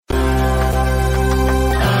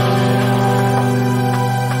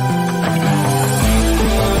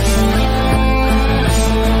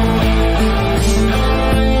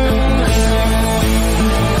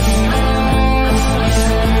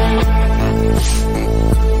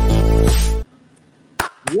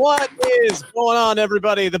What is going on,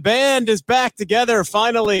 everybody? The band is back together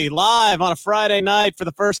finally, live on a Friday night for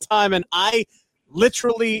the first time, and I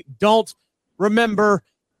literally don't remember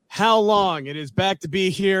how long it is back to be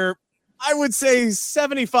here. I would say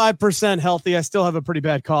 75% healthy. I still have a pretty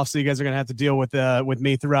bad cough, so you guys are going to have to deal with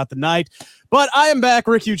me throughout the night. But I am back,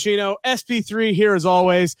 Rick Ucchino, SP3 here as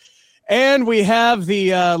always. And we have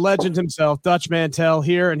the legend himself, Dutch Mantell,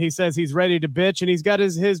 here, and he says he's ready to bitch, and he's got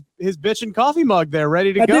his bitch and coffee mug there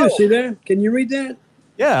ready to go. I do see that. Can you read that?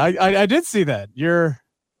 Yeah, I did see that.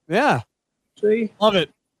 See? Love it.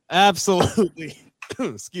 Absolutely.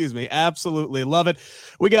 Excuse me. Absolutely love it.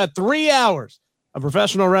 We got 3 hours of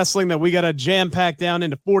professional wrestling that we got to jam-pack down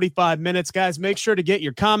into 45 minutes. Guys, make sure to get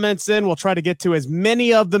your comments in. We'll try to get to as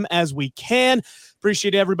many of them as we can.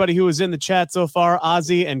 Appreciate everybody who was in the chat so far,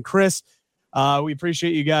 Ozzy and Chris. We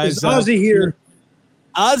appreciate you guys. Is Ozzy here?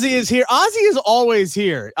 Ozzy is here. Ozzy is always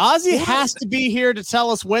here. Ozzy has to be here to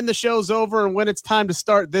tell us when the show's over and when it's time to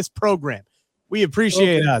start this program. We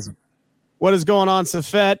appreciate Ozzy. What is going on,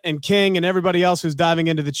 Safet and King and everybody else who's diving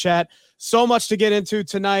into the chat? So much to get into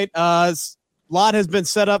tonight. A lot has been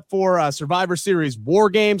set up for Survivor Series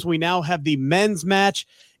War Games. We now have the men's match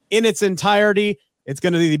in its entirety. It's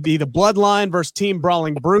going to be the Bloodline versus Team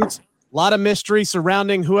Brawling Brutes. A lot of mystery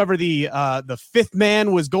surrounding whoever the fifth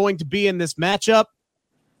man was going to be in this matchup.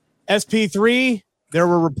 SP3, there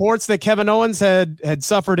were reports that Kevin Owens had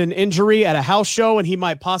suffered an injury at a house show, and he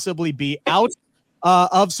might possibly be out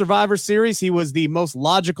of Survivor Series. He was the most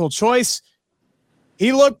logical choice.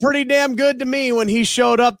 He looked pretty damn good to me when he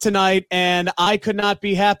showed up tonight, and I could not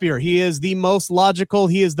be happier. He is the most logical.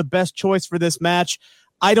 He is the best choice for this match.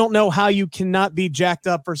 I don't know how you cannot be jacked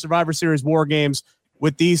up for Survivor Series War Games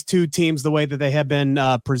with these two teams the way that they have been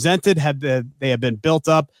presented, they have been built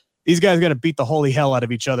up. These guys are going to beat the holy hell out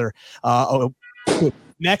of each other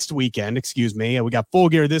next weekend. Excuse me. We got Full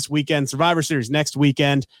Gear this weekend, Survivor Series next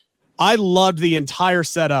weekend. I loved the entire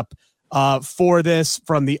setup for this,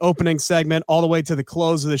 from the opening segment all the way to the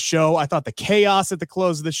close of the show. I thought the chaos at the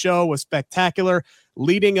close of the show was spectacular,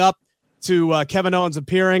 leading up to Kevin Owens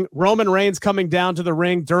appearing. Roman Reigns coming down to the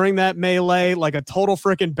ring during that melee like a total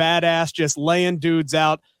freaking badass, just laying dudes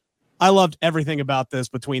out. I loved everything about this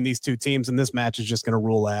between these two teams, and this match is just going to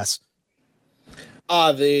rule ass.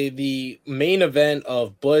 The main event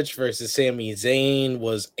of Butch versus Sami Zayn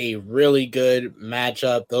was a really good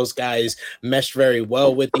matchup. Those guys meshed very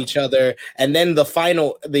well with each other. And then the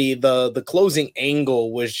final, the closing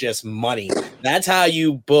angle was just money. That's how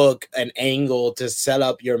you book an angle to set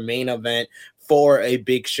up your main event for a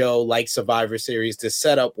big show like Survivor Series, to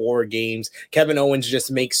set up War Games. Kevin Owens just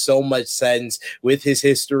makes so much sense with his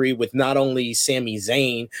history with not only Sami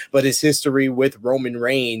Zayn, but his history with Roman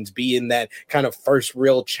Reigns, being that kind of first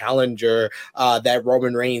real challenger that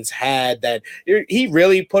Roman Reigns had, that he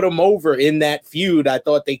really put him over in that feud. I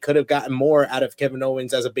thought they could have gotten more out of Kevin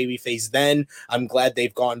Owens as a babyface then. I'm glad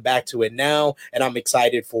they've gone back to it now, and I'm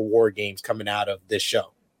excited for War Games coming out of this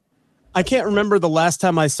show. I can't remember the last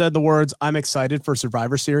time I said the words, I'm excited for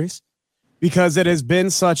Survivor Series, because it has been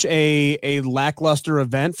such a lackluster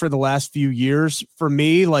event for the last few years for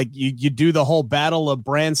me. Like you do the whole battle of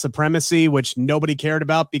brand supremacy, which nobody cared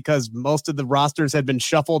about because most of the rosters had been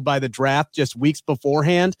shuffled by the draft just weeks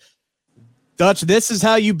beforehand. Dutch, this is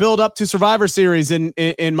how you build up to Survivor Series.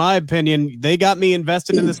 In my opinion, they got me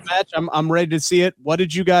invested in this match. I'm ready to see it. What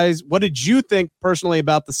did you think personally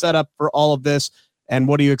about the setup for all of this? And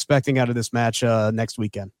what are you expecting out of this match next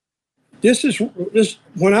weekend? This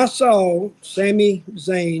when I saw Sami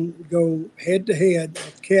Zayn go head to head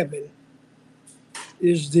with Kevin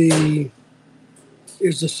is the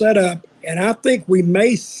setup, and I think we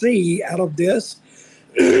may see out of this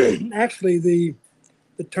actually the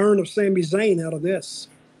turn of Sami Zayn out of this.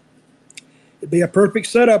 It'd be a perfect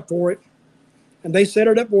setup for it, and they set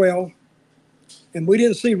it up well. And we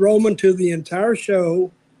didn't see Roman to the entire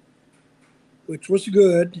show, which was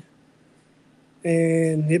good,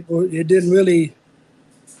 and it didn't really.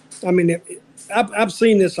 I mean, I've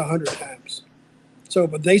seen this 100 times. So,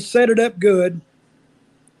 but they set it up good,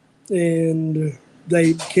 and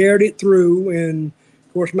they carried it through. And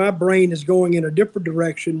of course, my brain is going in a different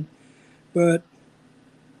direction, but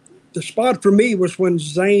the spot for me was when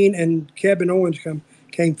Zayn and Kevin Owens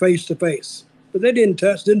came face to face, but they didn't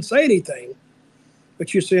say anything.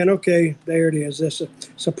 But you're saying, okay, there it is.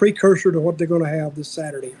 It's a precursor to what they're going to have this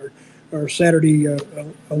Saturday or Saturday a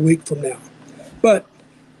week from now. But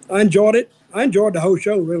I enjoyed it. I enjoyed the whole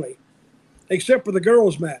show, really, except for the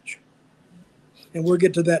girls' match. And we'll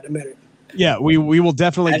get to that in a minute. Yeah, we will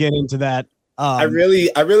definitely get into that I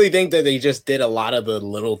really think that they just did a lot of the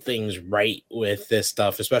little things right with this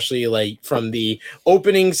stuff, especially like from the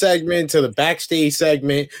opening segment to the backstage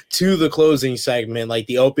segment to the closing segment. Like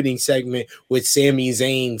the opening segment with Sami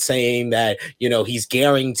Zayn saying that, you know, he's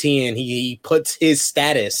guaranteeing he puts his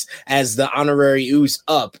status as the honorary Uce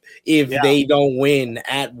up if they don't win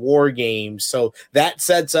at War Games. So that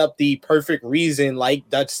sets up the perfect reason, like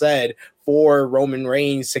Dutch said, for Roman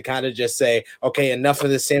Reigns to kind of just say, okay, enough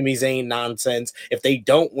of the Sami Zayn nonsense. If they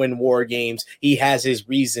don't win War Games, he has his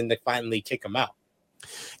reason to finally kick him out.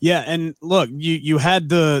 Yeah, and look, you had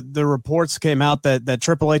the reports came out that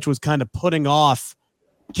Triple H was kind of putting off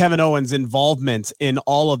Kevin Owens' involvement in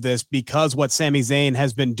all of this because what Sami Zayn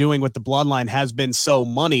has been doing with the Bloodline has been so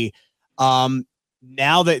money.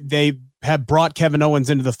 Now that they have brought Kevin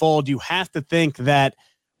Owens into the fold, you have to think that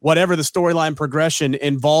whatever the storyline progression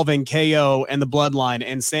involving KO and the Bloodline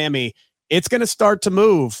and Sami, it's going to start to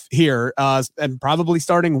move here, and probably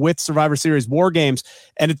starting with Survivor Series War Games.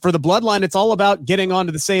 And for the Bloodline, it's all about getting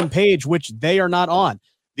onto the same page, which they are not on.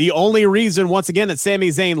 The only reason, once again, that Sami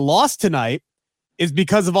Zayn lost tonight is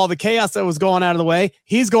because of all the chaos that was going out of the way.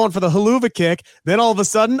 He's going for the haluva kick. Then all of a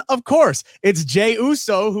sudden, of course, it's Jey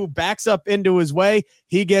Uso who backs up into his way.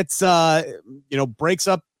 He gets, breaks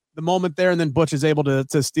up the moment there, and then Butch is able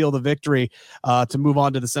to steal the victory to move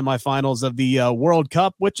on to the semifinals of the World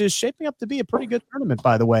Cup, which is shaping up to be a pretty good tournament,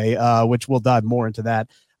 by the way, which we'll dive more into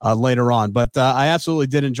that later on. But I absolutely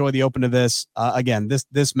did enjoy the open of this. Again,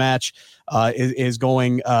 this match is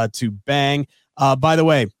going to bang. By the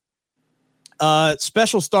way,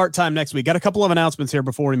 special start time next week. Got a couple of announcements here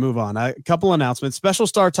before we move on. A couple announcements. Special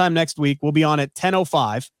start time next week. We'll be on at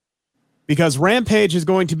 10:05 because Rampage is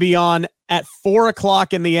going to be on at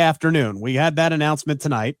 4:00 in the afternoon. We had that announcement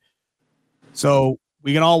tonight. So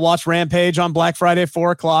we can all watch Rampage on Black Friday at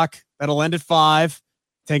 4:00. That'll end at 5.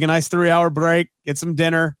 Take a nice 3-hour break, get some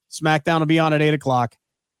dinner. SmackDown will be on at 8:00.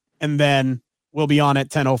 And then we'll be on at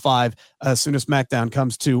 10:05 as soon as SmackDown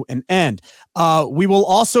comes to an end. We will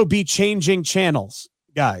also be changing channels,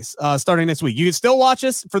 guys, starting next week. You can still watch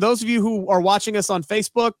us. For those of you who are watching us on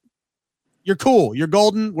Facebook, you're cool. You're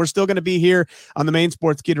golden. We're still going to be here on the main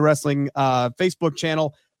Sportskeeda Wrestling Facebook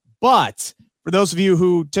channel. But for those of you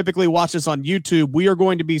who typically watch us on YouTube, we are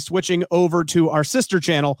going to be switching over to our sister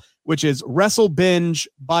channel, which is Wrestle Binge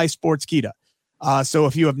by Sportskeeda. So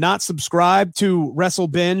if you have not subscribed to Wrestle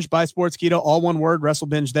Binge by Sportskeeda, all one word, Wrestle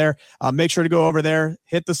Binge there, make sure to go over there,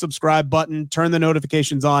 hit the subscribe button, turn the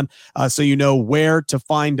notifications on so you know where to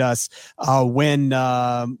find us when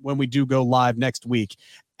we do go live next week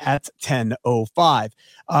at 10:05.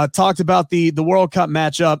 Talked about the World Cup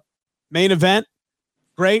matchup. Main event,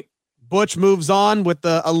 great. Butch moves on with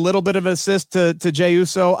a little bit of an assist to Jey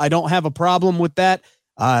Uso. I don't have a problem with that.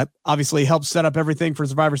 Obviously helps set up everything for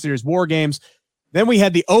Survivor Series War Games. Then we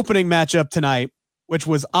had the opening matchup tonight, which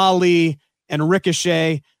was Ali and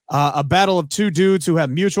Ricochet, a battle of two dudes who have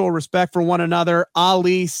mutual respect for one another.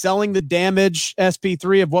 Ali selling the damage,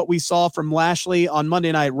 SP3, of what we saw from Lashley on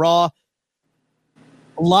Monday Night Raw.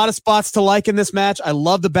 A lot of spots to like in this match. I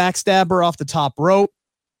love the backstabber off the top rope,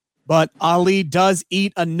 but Ali does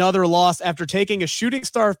eat another loss after taking a shooting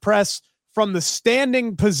star press from the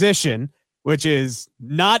standing position, which is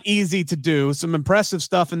not easy to do. Some impressive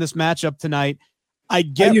stuff in this matchup tonight. I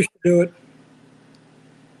used to do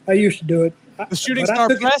it. The shooting star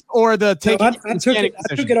press or the taking? I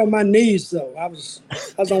took it on my knees though. I was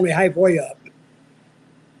only halfway up,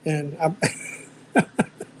 and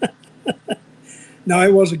no,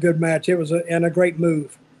 it was a good match. It was a great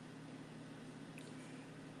move.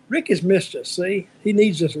 Rick has missed us. See, he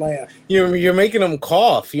needs this laugh. You're making him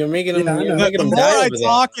cough. You're making him. The more I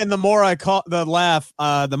talk and the more I laugh,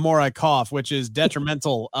 the more I cough, which is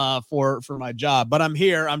detrimental for my job. But I'm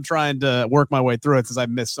here. I'm trying to work my way through it since I've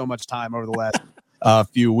missed so much time over the last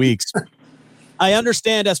few weeks. I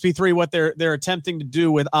understand SP3 what they're attempting to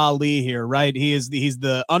do with Ali here, right? He's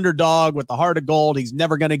the underdog with the heart of gold. He's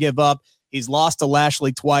never going to give up. He's lost to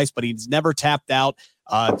Lashley twice, but he's never tapped out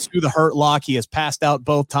to the Hurt Lock. He has passed out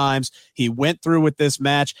both times. He went through with this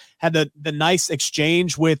match, had the nice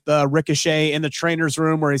exchange with Ricochet in the trainer's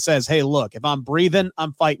room where he says, hey, look, if I'm breathing,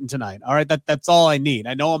 I'm fighting tonight. All right, that's all I need.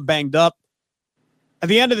 I know I'm banged up. At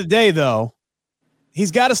the end of the day, though,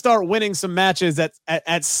 he's got to start winning some matches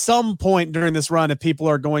at some point during this run if people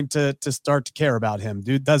are going to start to care about him.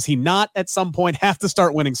 Dude, does he not at some point have to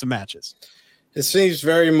start winning some matches? It seems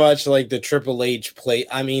very much like the Triple H the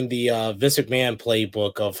Vince McMahon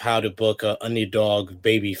playbook of how to book an underdog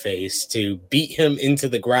babyface to beat him into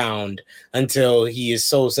the ground until he is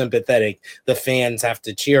so sympathetic the fans have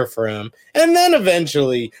to cheer for him. And then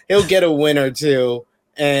eventually he'll get a win or two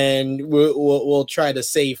and we'll try to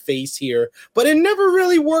save face here. But it never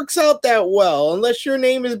really works out that well unless your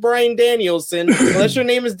name is Bryan Danielson, unless your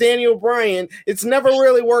name is Daniel Bryan. It's never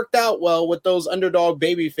really worked out well with those underdog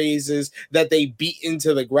baby phases that they beat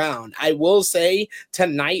into the ground. I will say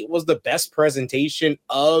tonight was the best presentation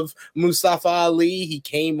of Mustafa Ali. He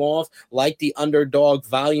came off like the underdog,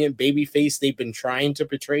 valiant babyface they've been trying to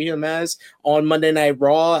portray him as on Monday Night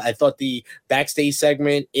Raw. I thought the backstage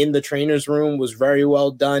segment in the trainer's room was very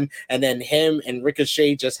well done, and then him and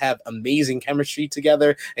Ricochet just have amazing chemistry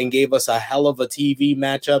together and gave us a hell of a TV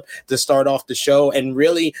matchup to start off the show and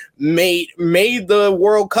really made the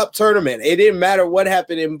World Cup tournament. It didn't matter what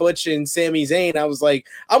happened in Butch and Sami Zayn. I was like,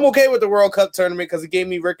 I'm okay with the World Cup tournament because it gave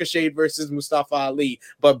me Ricochet versus Mustafa Ali,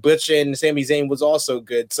 but Butch and Sami Zayn was also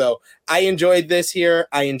good. So I enjoyed this here.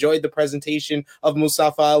 I enjoyed the presentation of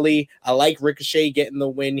Mustafa Ali. I like Ricochet getting the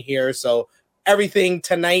win here. So everything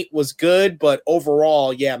tonight was good, but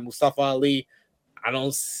overall, yeah, Mustafa Ali, I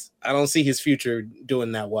don't see his future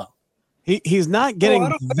doing that well. He's not getting.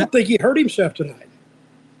 I don't think he hurt himself tonight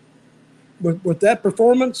with that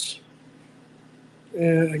performance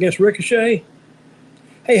against Ricochet.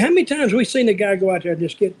 Hey, how many times have we seen a guy go out there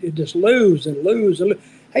and just lose and lose and lose?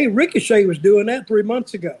 Hey, Ricochet was doing that 3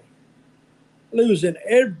 months ago, losing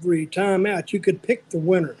every time out. You could pick the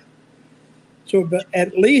winner. So, but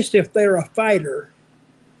at least if they're a fighter,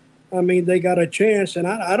 I mean, they got a chance. And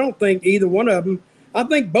I don't think either one of them. I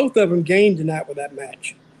think both of them gained tonight with that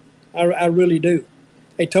match. I really do.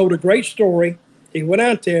 They told a great story. He went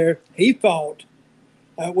out there, he fought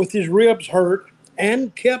with his ribs hurt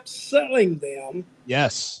and kept selling them.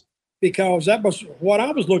 Yes. Because that was what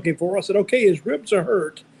I was looking for. I said, okay, his ribs are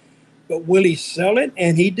hurt, but will he sell it?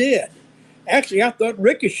 And he did. Actually, I thought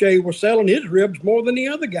Ricochet was selling his ribs more than the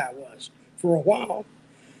other guy was for a while.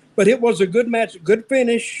 But it was a good match, good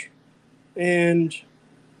finish. And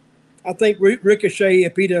I think Ricochet,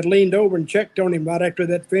 if he'd have leaned over and checked on him right after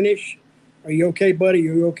that finish, are you okay, buddy?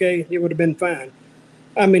 Are you okay? It would have been fine.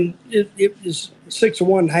 I mean, it was 6 of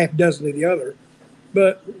one, half dozen of the other.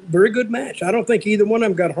 But very good match. I don't think either one of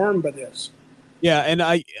them got harmed by this. Yeah, and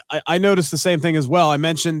I noticed the same thing as well. I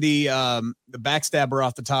mentioned the backstabber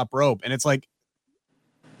off the top rope, and it's like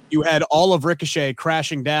you had all of Ricochet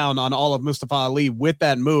crashing down on all of Mustafa Ali with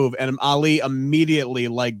that move, and Ali immediately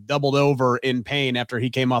like doubled over in pain after he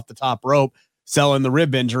came off the top rope, selling the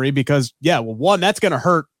rib injury because, yeah, well, one, that's going to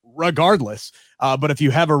hurt regardless. But if you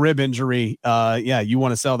have a rib injury, you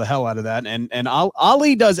want to sell the hell out of that. And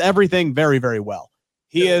Ali does everything very, very well.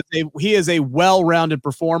 He is a well-rounded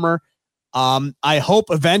performer. I hope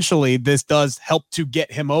eventually this does help to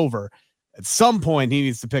get him over. At some point, he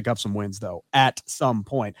needs to pick up some wins, though. At some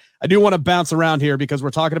point. I do want to bounce around here because we're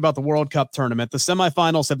talking about the World Cup tournament. The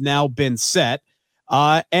semifinals have now been set.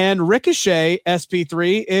 And Ricochet,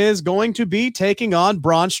 SP3, is going to be taking on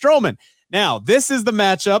Braun Strowman. Now, this is the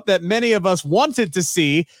matchup that many of us wanted to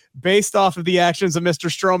see based off of the actions of Mr.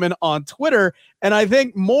 Strowman on Twitter. And I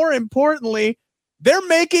think more importantly, they're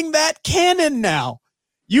making that canon now.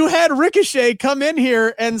 You had Ricochet come in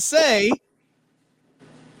here and say,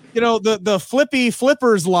 you know, the flippy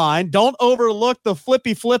flippers line, don't overlook the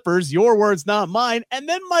flippy flippers, your words, not mine. And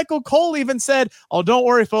then Michael Cole even said, oh, don't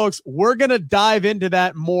worry, folks, we're going to dive into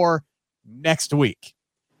that more next week.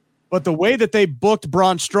 But the way that they booked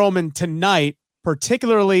Braun Strowman tonight,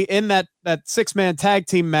 particularly in that 6-man tag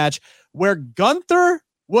team match where Gunther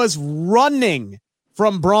was running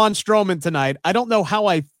from Braun Strowman tonight, I don't know how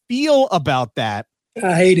I feel about that.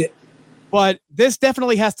 I hate it. But this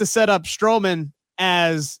definitely has to set up Strowman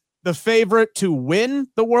as the favorite to win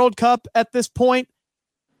the World Cup at this point,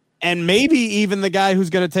 and maybe even the guy who's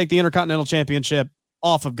going to take the Intercontinental Championship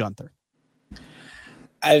off of Gunther.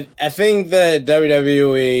 I think that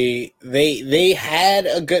WWE, they had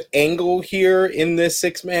a good angle here in this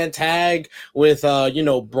 6-man tag with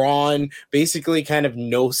Braun basically kind of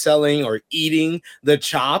no-selling or eating the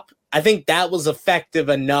chop. I think that was effective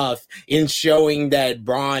enough in showing that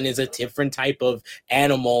Braun is a different type of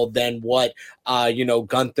animal than what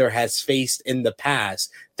Gunther has faced in the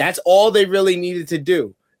past. That's all they really needed to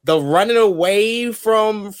do. The running away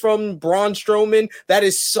from Braun Strowman, that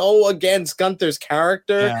is so against Gunther's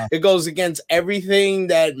character. Yeah. It goes against everything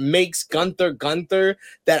that makes Gunther Gunther,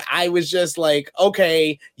 that I was just like,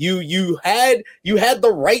 okay, you had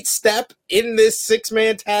the right step in this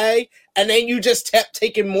 6-man tag, and then you just kept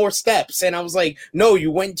taking more steps. And I was like, no,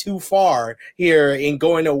 you went too far here in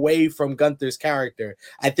going away from Gunther's character.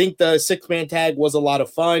 I think the 6-man tag was a lot of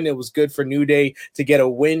fun. It was good for New Day to get a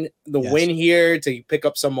win, win here, to pick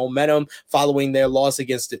up some momentum following their loss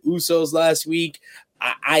against the Usos last week.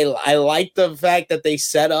 I like the fact that they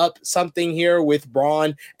set up something here with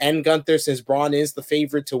Braun and Gunther, since Braun is the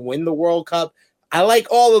favorite to win the World Cup. I like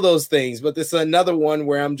all of those things, but this is another one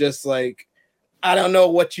where I'm just like, I don't know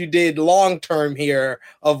what you did long term here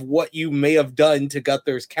of what you may have done to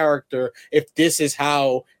Gunther's character. If this is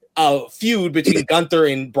how a feud between Gunther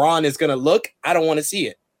and Braun is going to look, I don't want to see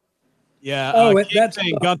it. Yeah. That's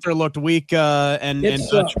saying Gunther looked weak, and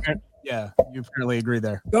yeah, you apparently agree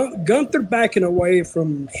there. Gunther backing away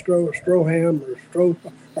from Stroham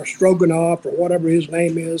or Stroganoff or whatever his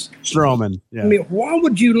name is. Strowman. Yeah. I mean, why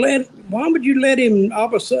would you let him all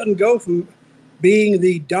of a sudden go from being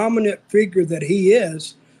the dominant figure that he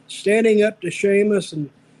is, standing up to Sheamus, and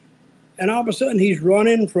all of a sudden he's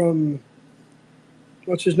running from,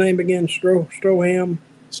 what's his name again? Stroham.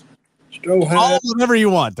 Call whatever you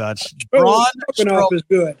want, Dutch. Stroganoff is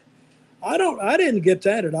good. I didn't get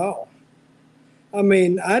that at all. I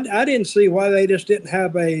mean, I didn't see why they just didn't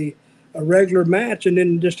have a regular match and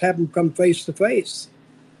then just have them come face to face.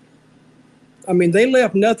 I mean, they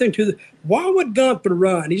left nothing to the. Why would Gunther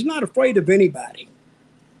run? He's not afraid of anybody.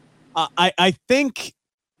 I think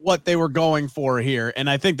what they were going for here, and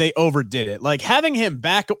I think they overdid it. Like having him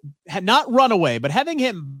back, not run away, but having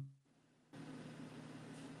him.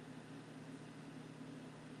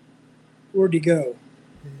 Where'd he go?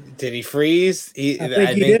 Did he freeze? I think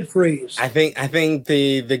he did freeze. I think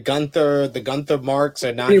the Gunther marks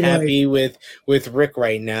are not happy with Rick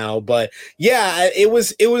right now. But yeah, it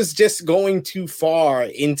was just going too far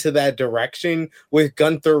into that direction with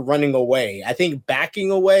Gunther running away. I think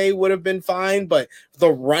backing away would have been fine, but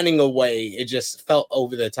the running away, it just felt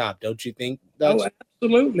over the top. Don't you think? Dutch? Oh,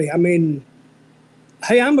 absolutely. I mean,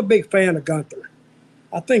 hey, I'm a big fan of Gunther.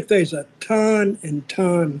 I think there's a ton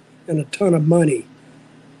of money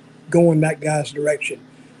going that guy's direction.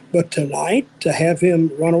 But tonight, to have him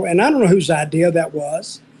run away, and I don't know whose idea that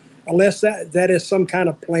was, unless that is some kind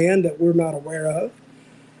of plan that we're not aware of.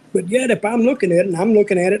 But yet, if I'm looking at it, and I'm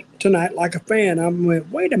looking at it tonight like a fan, I'm like,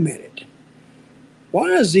 wait a minute. Why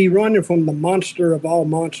is he running from the monster of all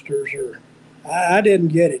monsters? Or I didn't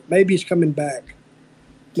get it. Maybe he's coming back.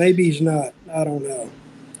 Maybe he's not. I don't know.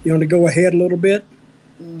 You want to go ahead a little bit?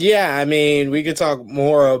 Yeah, I mean, we could talk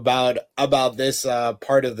more about this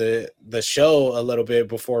part of the show a little bit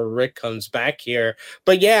before Rick comes back here.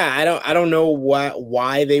 But yeah, I don't know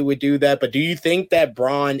why they would do that. But do you think that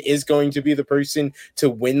Braun is going to be the person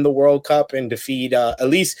to win the World Cup and defeat, at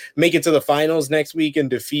least make it to the finals next week and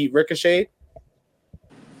defeat Ricochet?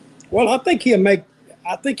 Well, I think he'll make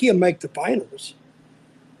the finals.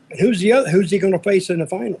 And who's he going to face in the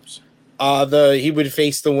finals? He would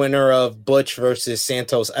face the winner of Butch versus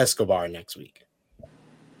Santos Escobar next week.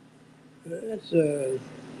 That's a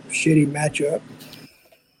shitty matchup.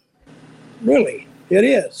 Really, it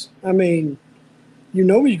is. I mean, he's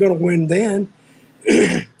going to win then.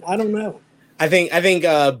 I don't know. I think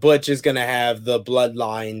Butch is going to have the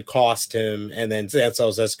bloodline cost him, and then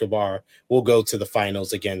Santos Escobar will go to the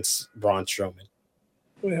finals against Braun Strowman.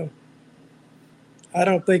 Well, I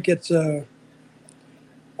don't think that's a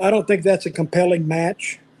compelling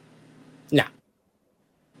match. No.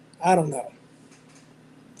 I don't know.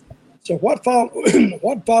 So what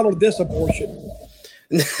followed this abortion?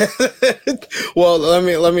 Well,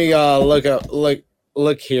 let me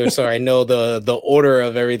look here so I know the order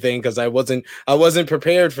of everything, because I wasn't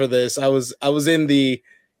prepared for this. I was in the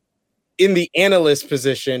analyst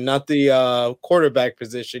position, not the quarterback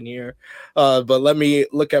position here. But let me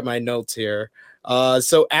look at my notes here.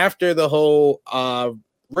 So after the whole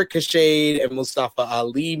Ricochet and Mustafa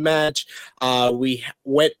Ali match, we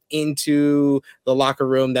went into the locker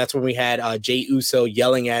room. That's when we had Jey Uso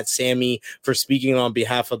yelling at Sammy for speaking on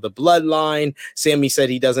behalf of the bloodline. Sammy said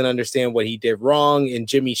he doesn't understand what he did wrong, and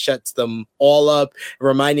Jimmy shuts them all up,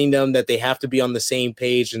 reminding them that they have to be on the same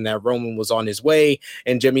page and that Roman was on his way.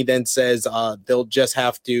 And Jimmy then says they'll just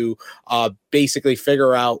have to basically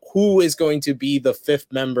figure out who is going to be the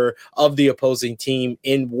fifth member of the opposing team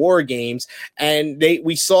in War Games. And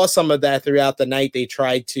we saw some of that throughout the night. They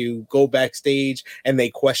tried to go backstage and they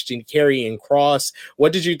questioned Karrion Kross.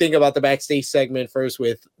 What did you think about the backstage segment first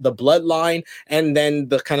with the bloodline, and then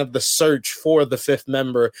the kind of the search for the fifth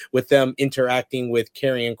member with them interacting with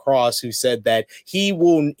Karrion Kross, who said that he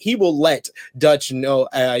will let Dutch know,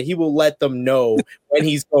 he will let them know when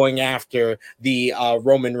he's going after the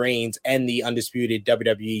Roman Reigns and the undisputed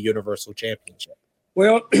WWE Universal Championship?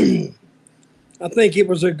 Well, I think it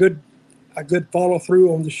was a good follow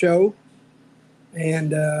through on the show,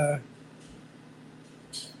 and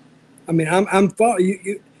I mean, to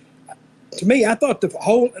me, I thought the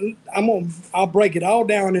whole. I'll break it all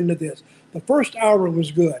down into this. The first hour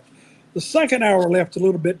was good. The second hour left a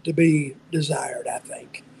little bit to be desired, I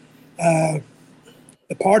think.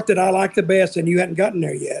 The part that I like the best, and you hadn't gotten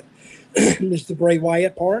there yet, is the Bray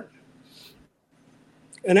Wyatt part.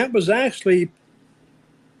 And that was actually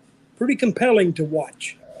pretty compelling to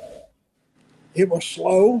watch. It was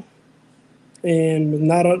slow and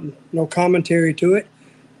no commentary to it.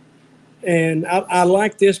 And I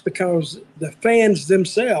like this because the fans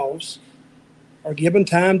themselves are given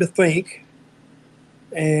time to think.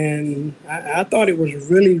 And I thought it was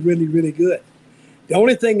really, really, really good. The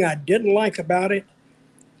only thing I didn't like about it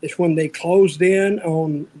is when they closed in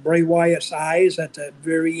on Bray Wyatt's eyes at the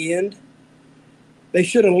very end. They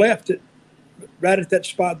should have left it right at that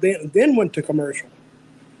spot then and then went to commercial.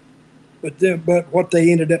 But what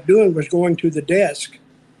they ended up doing was going to the desk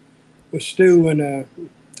with Stu and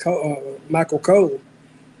Michael Cole.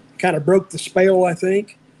 Kind of broke the spell, I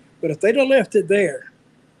think. But if they'd have left it there,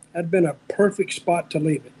 that'd been a perfect spot to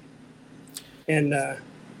leave it. And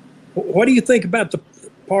what do you think about the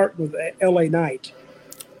part with LA Knight?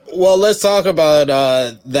 Well, let's talk about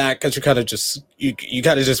that because you kind of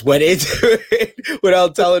just went into it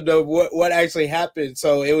without telling them what actually happened.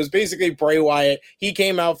 So it was basically Bray Wyatt. He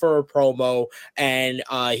came out for a promo and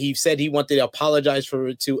he said he wanted to apologize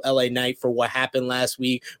to LA Knight for what happened last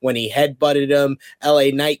week when he headbutted him. LA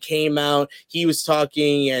Knight came out. He was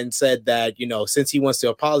talking and said that, since he wants to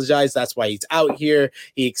apologize, that's why he's out here.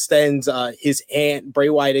 He extends his hand. Bray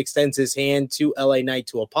Wyatt extends his hand to LA Knight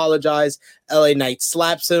to apologize. LA Knight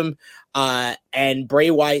slaps him. And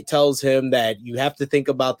Bray Wyatt tells him that you have to think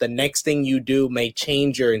about the next thing you do may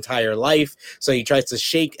change your entire life. So he tries to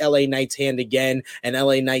shake LA Knight's hand again, and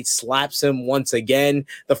LA Knight slaps him once again.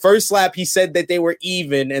 The first slap, he said that they were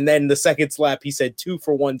even, and then the second slap, he said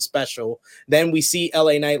 2-for-1 special. Then we see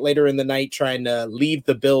LA Knight later in the night trying to leave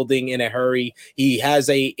the building in a hurry. He has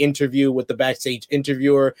a interview with the backstage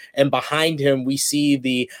interviewer, and behind him, we see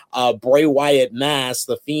the Bray Wyatt mask,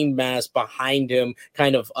 the Fiend mask behind him,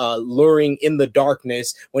 kind of luring in the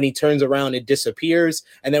darkness. When he turns around, it disappears.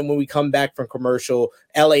 And then when we come back from commercial,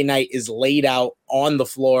 LA Knight is laid out on the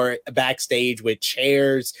floor backstage with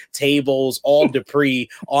chairs, tables, all debris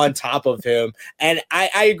on top of him. And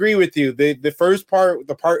I agree with you. The first part,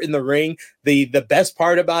 the part in the ring, the best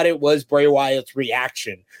part about it was Bray Wyatt's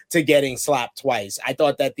reaction to getting slapped twice. I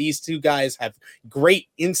thought that these two guys have great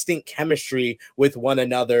instant chemistry with one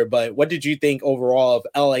another. But what did you think overall of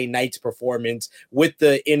LA Knight's performance with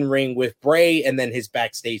the in-ring with Bray and then his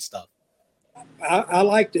backstage stuff? I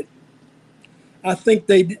liked it. I think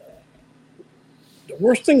the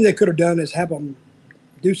worst thing they could have done is have them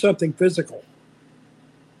do something physical,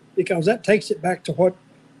 because that takes it back to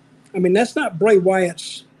that's not Bray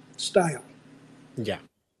Wyatt's style. Yeah.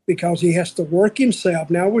 Because he has to work himself.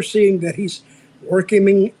 Now we're seeing that he's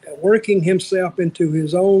working himself into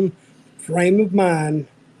his own frame of mind,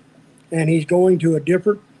 and he's going to a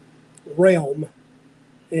different realm,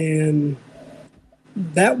 and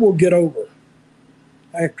that will get over.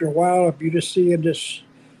 After a while, if you just see him just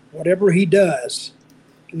whatever he does,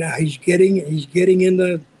 now he's getting in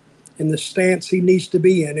the stance he needs to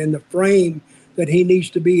be in the frame that he needs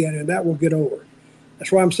to be in, and that will get over.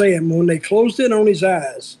 That's why I'm saying when they closed in on his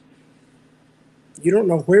eyes, you don't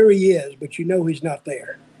know where he is, but you know he's not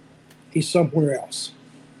there. He's somewhere else.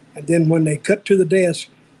 And then when they cut to the desk,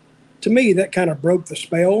 to me, that kind of broke the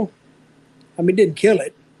spell. I mean, it didn't kill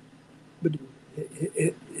it, but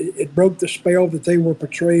it broke the spell that they were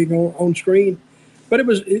portraying on screen. But it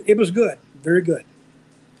was good, very good.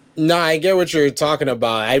 No, I get what you're talking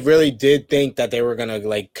about. I really did think that they were gonna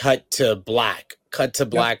cut to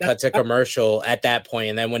commercial at that point,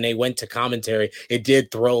 and then when they went to commentary, it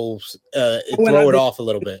did throw it off a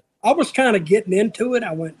little bit. I was kind of getting into it.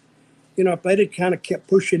 I went, if they had kind of kept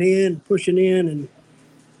pushing in,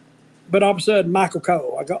 but all of a sudden Michael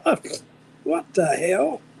Cole, I go, oh, what the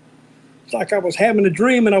hell? It's like I was having a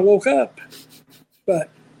dream and I woke up. But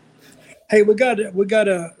hey, we got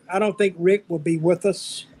to. I don't think Rick will be with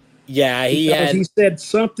us. Yeah, he said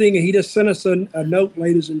something. He just sent us a note,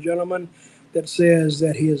 ladies and gentlemen, that says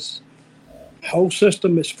that his whole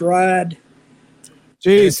system is fried.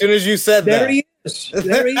 Jeez. As soon as you said there that. He is.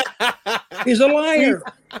 There he is. He's a liar.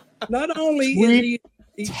 Not only is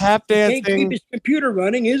he tap dancing, can't keep his computer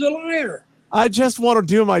running, he's a liar. I just want to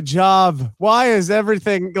do my job. Why is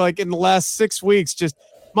everything in the last 6 weeks just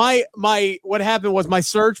my what happened was my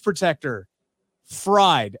surge protector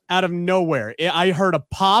fried out of nowhere. I heard a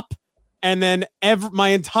pop, and then my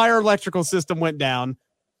entire electrical system went down.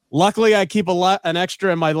 Luckily, I keep an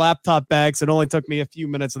extra in my laptop bag, so it only took me a few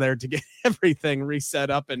minutes there to get everything reset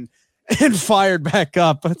up and and fired back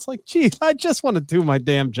up. But it's like, geez, I just want to do my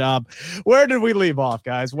damn job. Where did we leave off,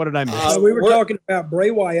 guys? What did I miss? We were talking about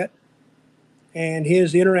Bray Wyatt and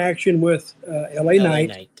his interaction with LA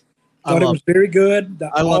Knight. Thought it was very good.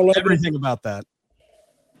 I love everything about that.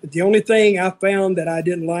 But the only thing I found that I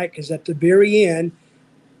didn't like is at the very end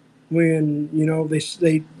when,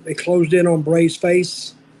 they closed in on Bray's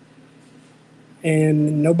face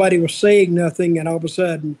and nobody was saying nothing, and all of a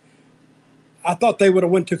sudden I thought they would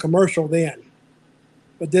have went to commercial then.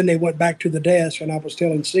 But then they went back to the desk, and I was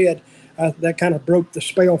telling Sid that kind of broke the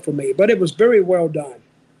spell for me. But it was very well done.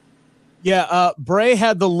 Yeah, Bray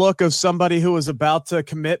had the look of somebody who was about to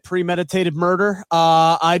commit premeditated murder.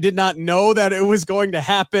 I did not know that it was going to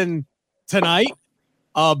happen tonight,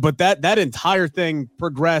 but that entire thing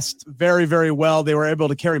progressed very, very well. They were able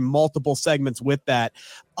to carry multiple segments with that.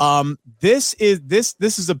 This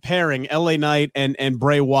is a pairing, LA Knight and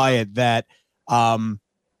Bray Wyatt, that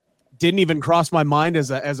didn't even cross my mind as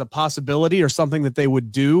a possibility or something that they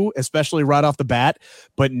would do, especially right off the bat.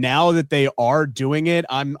 But now that they are doing it,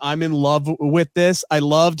 I'm in love with this. I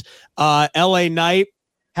loved LA Knight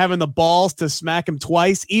having the balls to smack him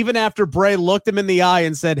twice, even after Bray looked him in the eye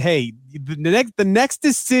and said, hey, the next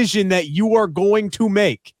decision that you are going to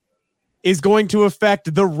make is going to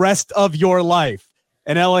affect the rest of your life.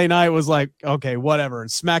 And LA Knight was like, okay, whatever,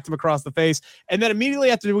 and smacked him across the face. And then immediately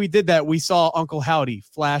after we did that, we saw Uncle Howdy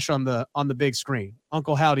flash on the big screen.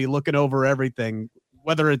 Uncle Howdy looking over everything,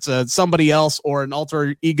 whether it's somebody else or an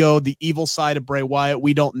alter ego, the evil side of Bray Wyatt,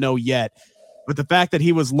 we don't know yet. But the fact that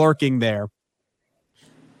he was lurking there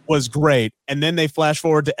was great. And then they flash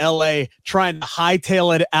forward to LA trying to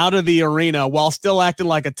hightail it out of the arena while still acting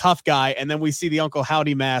like a tough guy. And then we see the Uncle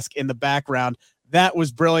Howdy mask in the background. That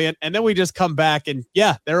was brilliant. And then we just come back and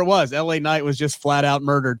yeah, there it was. LA Knight was just flat out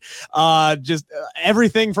murdered.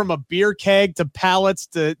 Everything from a beer keg to pallets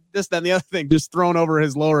to this, that, and the other thing just thrown over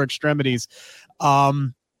his lower extremities.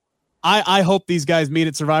 I hope these guys meet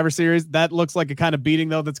at Survivor Series. That looks like a kind of beating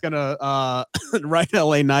though that's going to write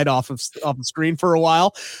LA Knight off the screen for a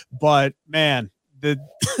while. But man, the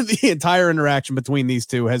entire interaction between these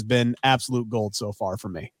two has been absolute gold so far for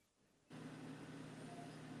me.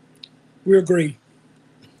 We agree.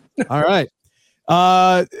 All right.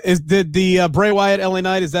 Is the Bray Wyatt LA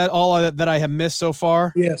Knight, is that all that I have missed so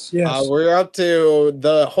far? Yes. We're up to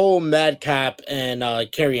the whole Madcap and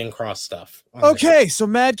Karrion Kross stuff. Okay, so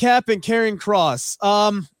Madcap and Karrion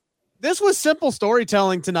Kross. This was simple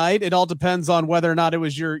storytelling tonight. It all depends on whether or not it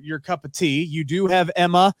was your cup of tea. You do have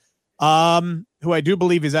Emma, who I do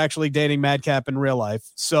believe is actually dating Madcap in real life.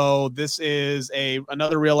 So this is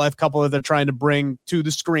another real life couple that they're trying to bring to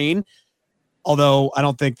the screen. Although I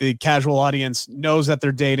don't think the casual audience knows that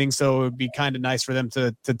they're dating, so it would be kind of nice for them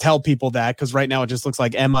to tell people that, because right now it just looks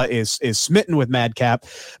like Emma is smitten with Madcap.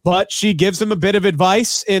 But she gives him a bit of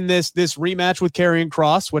advice in this rematch with Karrion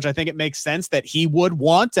Kross, which I think it makes sense that he would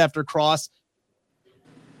want after Kross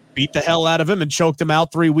beat the hell out of him and choked him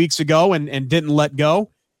out 3 weeks ago and didn't let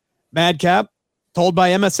go. Madcap, told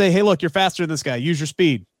by Emma, say, hey, look, you're faster than this guy. Use your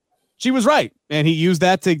speed. She was right, and he used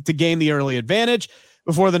that to gain the early advantage.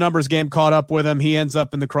 Before the numbers game caught up with him, he ends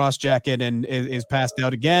up in the cross jacket and is passed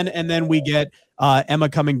out again. And then we get Emma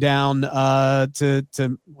coming down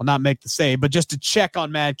to not make the save, but just to check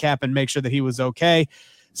on Madcap and make sure that he was okay.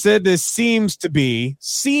 Said this seems to be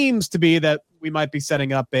that we might be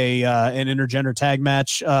setting up an intergender tag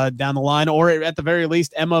match down the line, or at the very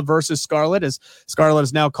least Emma versus Scarlett, as Scarlett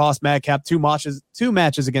has now cost Madcap two matches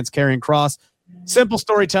against Karrion Kross. Simple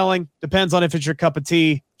storytelling, depends on if it's your cup of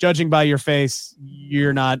tea. Judging by your face,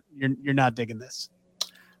 you're not digging this.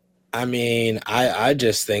 I mean, I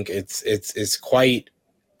just think it's quite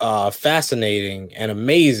fascinating and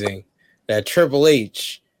amazing that Triple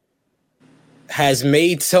H has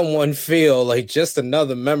made someone feel like just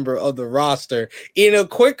another member of the roster in a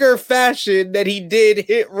quicker fashion that he did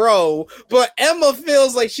Hit Row. But Emma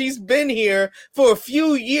feels like she's been here for a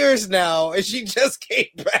few years now, and she just came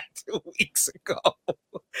back 2 weeks ago.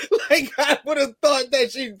 Like, I would have thought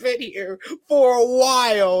that she'd been here for a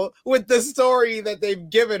while with the story that they've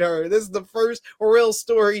given her. This is the first real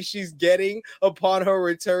story she's getting upon her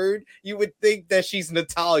return. You would think that she's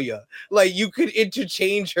Natalya. Like, you could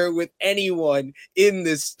interchange her with anyone in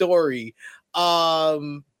this story.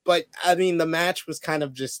 But, I mean, the match was kind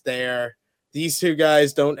of just there. These two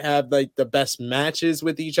guys don't have like the best matches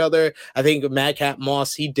with each other. I think Madcap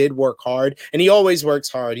Moss, he did work hard, and he always works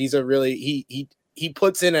hard. He's a really, he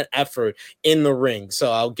puts in an effort in the ring.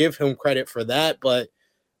 So I'll give him credit for that, but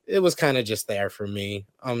it was kind of just there for me.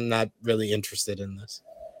 I'm not really interested in this.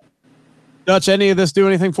 Dutch, any of this do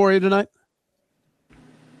anything for you tonight?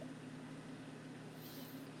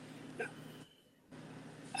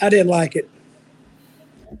 I didn't like it.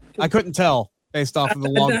 I couldn't tell based off of the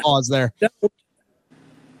long pause there.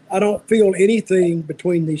 I don't feel anything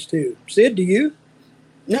between these two. Sid, do you?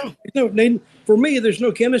 No. For me, there's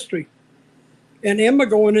no chemistry. And Emma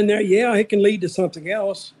going in there, yeah, it can lead to something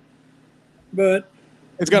else. But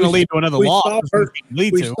it's going to lead to another loss.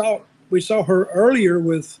 We saw her earlier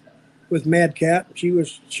with Madcap. She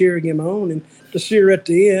was cheering him on, and to see her at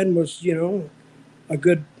the end was, a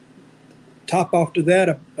good top off to that,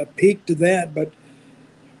 a peak to that. But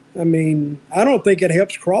I mean, I don't think it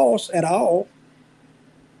helps Cross at all.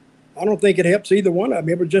 I don't think it helps either one of them.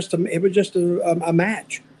 It was just a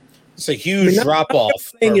match. It's a huge drop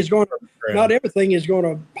off. Not everything is going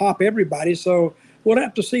to pop everybody. So we'll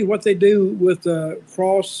have to see what they do with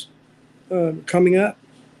Cross coming up.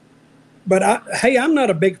 But I'm not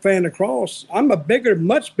a big fan of Cross. I'm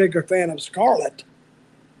much bigger fan of Scarlett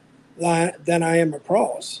than I am of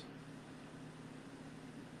Cross.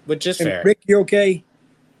 Which is fair. Rick, you okay?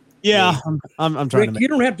 Yeah, I'm trying Rick, you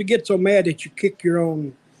don't have to get so mad that you kick your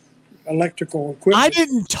own electrical equipment. I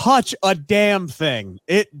didn't touch a damn thing.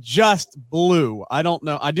 It just blew. I don't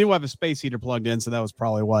know. I do have a space heater plugged in, so that was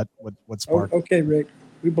probably what sparked. Okay, Rick,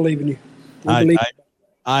 we believe in you.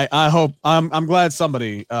 I hope. I'm glad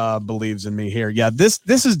somebody believes in me here. Yeah, this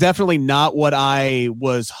is definitely not what I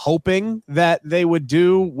was hoping that they would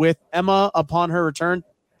do with Emma upon her return.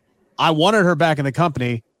 I wanted her back in the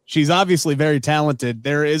company. She's obviously very talented.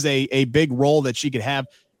 There is a big role that she could have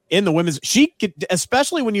in the women's. She could,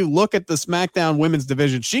 especially when you look at the SmackDown women's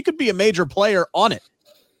division, she could be a major player on it.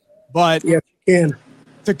 But yeah, she can.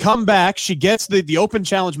 To come back, she gets the open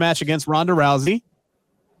challenge match against Ronda Rousey.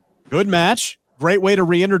 Good match. Great way to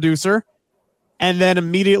reintroduce her. And then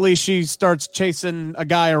immediately she starts chasing a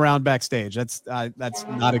guy around backstage. That's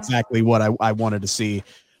not exactly what I wanted to see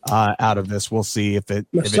out of this. We'll see if it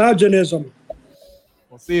misogynism.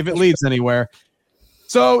 We'll see if it leads anywhere.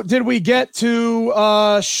 So did we get to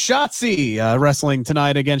Shotzi wrestling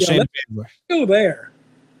tonight against Shayna Baszler? Still there.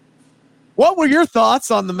 What were your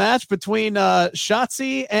thoughts on the match between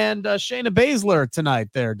Shotzi and Shayna Baszler tonight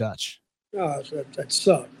there, Dutch? Oh, that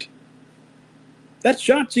sucked. That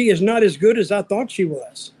Shotzi is not as good as I thought she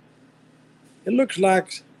was. It looks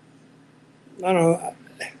like, I don't know,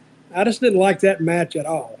 I just didn't like that match at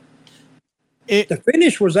all. The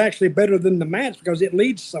finish was actually better than the match because it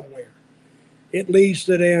leads somewhere. It leads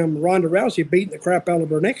to Ronda Rousey beating the crap out of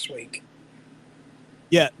her next week.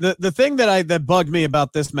 Yeah, the thing that bugged me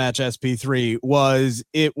about this match, SP3, was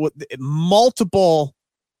multiple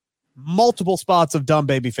spots of dumb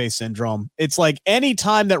babyface syndrome. It's like any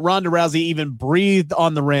time that Ronda Rousey even breathed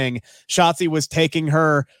on the ring, Shotzi was taking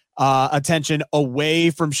her attention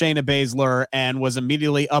away from Shayna Baszler and was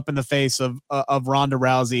immediately up in the face of Ronda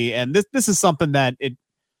Rousey. And this is something that it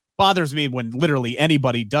bothers me when literally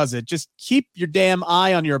anybody does it. Just keep your damn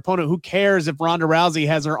eye on your opponent. Who cares if Ronda Rousey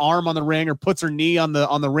has her arm on the ring or puts her knee on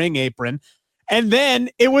the ring apron? And then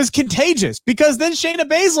it was contagious because then Shayna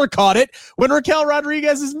Baszler caught it when Raquel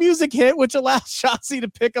Rodriguez's music hit, which allowed Shotzi to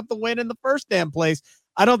pick up the win in the first damn place.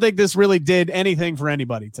 I don't think this really did anything for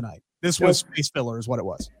anybody tonight. This was space filler is what it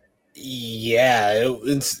was. Yeah,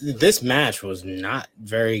 this match was not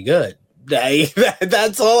very good.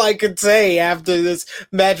 That's all I could say after this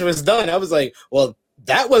match was done. I was like, well,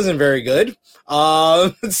 that wasn't very good.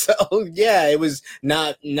 So yeah, it was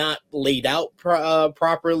not laid out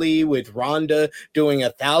properly, with Ronda doing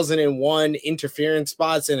 1,001 interference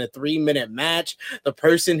spots in a 3-minute match. The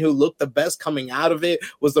person who looked the best coming out of it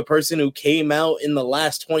was the person who came out in the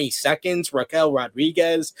last 20 seconds, Raquel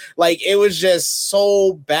Rodriguez. Like, it was just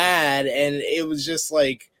so bad, and it was just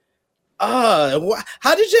like,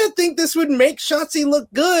 how did you think this would make Shotzi look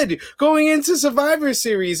good going into Survivor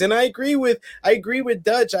Series? And I agree with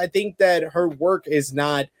Dutch. I think that her work is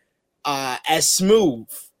not as smooth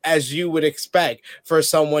as you would expect for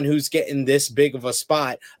someone who's getting this big of a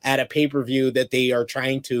spot at a pay-per-view that they are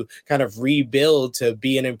trying to kind of rebuild to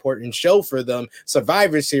be an important show for them,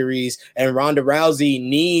 Survivor Series. And Ronda Rousey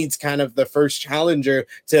needs kind of the first challenger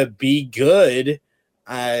to be good.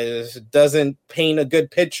 Doesn't paint a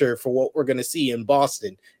good picture for what we're going to see in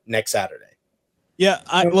Boston next Saturday. Yeah,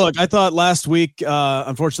 I thought last week,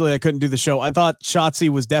 unfortunately, I couldn't do the show. I thought Shotzi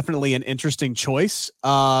was definitely an interesting choice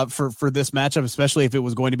for this matchup, especially if it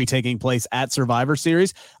was going to be taking place at Survivor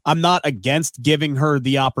Series. I'm not against giving her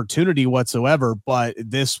the opportunity whatsoever, but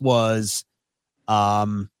this was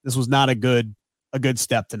not a good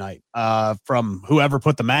step tonight from whoever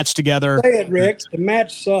put the match together. Say it, Rick. The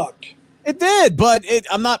match sucked. It did, but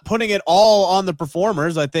I'm not putting it all on the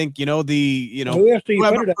performers. I think, whoever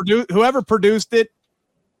produced it,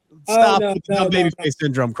 Stop with the babyface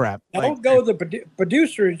syndrome crap. Don't go. The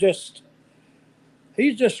producer is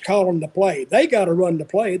he's just calling the play. They got to run the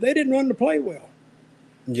play. They didn't run the play well.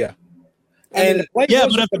 Yeah. But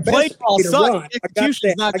if the play call sucks,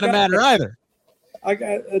 execution's not going to matter either.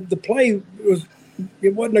 The play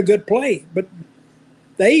wasn't a good play, but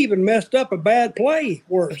they even messed up a bad play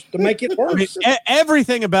worse to make it worse. I mean,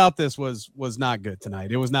 everything about this was not good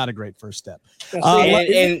tonight. It was not a great first step.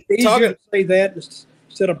 It's easier to say that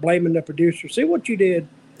instead of blaming the producer. See what you did?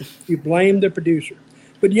 You blamed the producer.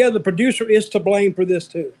 But yeah, the producer is to blame for this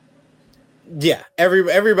too. Yeah,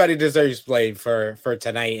 everybody deserves blame for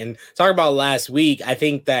tonight. And talking about last week, I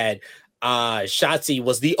think that Shotzi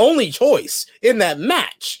was the only choice in that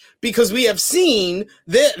match, because we have seen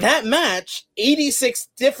that match 86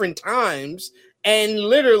 different times, and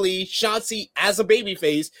literally Shotzi as a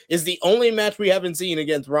babyface is the only match we haven't seen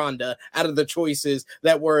against Ronda out of the choices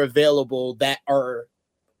that were available that are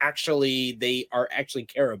actually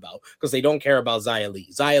care about, because they don't care about Xia Li.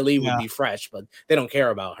 Xia Li would be fresh, but they don't care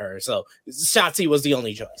about her. So Shotzi was the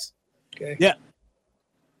only choice. Okay. Yeah.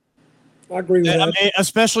 I agree with that. I mean,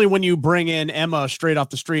 especially when you bring in Emma straight off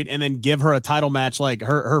the street and then give her a title match like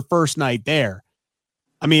her first night there.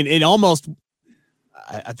 I mean,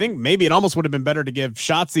 I think maybe it almost would have been better to give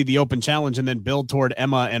Shotzi the open challenge and then build toward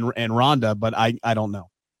Emma and Ronda, but I don't know.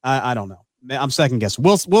 I don't know. I'm second guessing.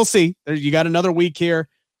 We'll see. You got another week here.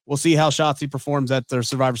 We'll see how Shotzi performs at the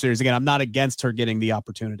Survivor Series. Again, I'm not against her getting the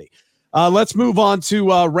opportunity. Let's move on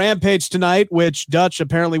to Rampage tonight, which Dutch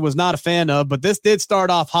apparently was not a fan of, but this did start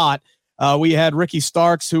off hot. We had Ricky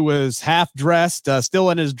Starks, who was half dressed, still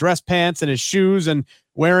in his dress pants and his shoes, and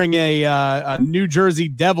wearing a New Jersey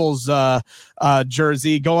Devils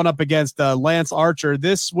jersey, going up against Lance Archer.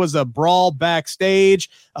 This was a brawl backstage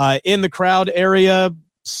in the crowd area.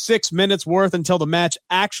 6 minutes worth until the match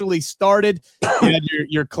actually started. You had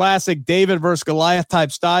your classic David versus Goliath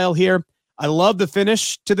type style here. I love the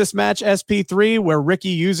finish to this match, SP3, where Ricky,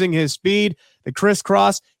 using his speed, the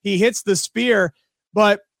crisscross, he hits the spear,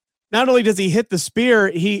 but not only does he hit the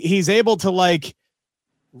spear, he's able to like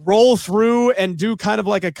roll through and do kind of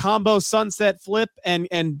like a combo sunset flip and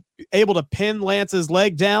able to pin Lance's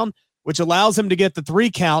leg down, which allows him to get the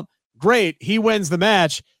 3 count. Great. He wins the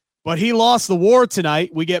match, but he lost the war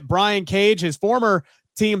tonight. We get Brian Cage, his former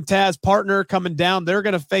Team Taz partner, coming down. They're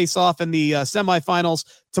going to face off in the semifinals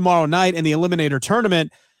tomorrow night in the Eliminator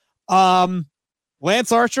tournament.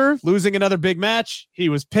 Lance Archer losing another big match. He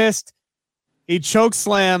was pissed. He choke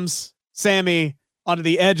slams Sammy onto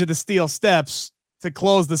the edge of the steel steps to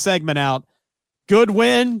close the segment out. Good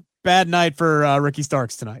win, bad night for Ricky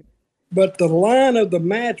Starks tonight. But the line of the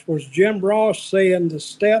match was Jim Ross saying the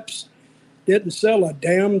steps didn't sell a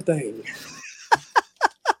damn thing.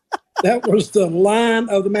 That was the line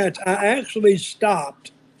of the match. I actually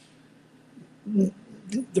stopped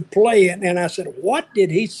the play and I said, what did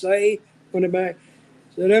he say when it back?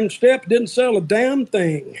 Said them steps didn't sell a damn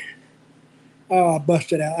thing. Oh, I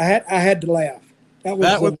busted out. I had to laugh. That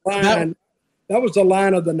was the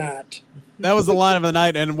line of the night. That was the line of the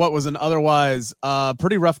night, and what was an otherwise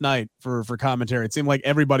pretty rough night for commentary. It seemed like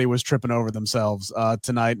everybody was tripping over themselves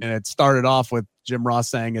tonight, and it started off with Jim Ross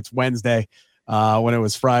saying it's Wednesday when it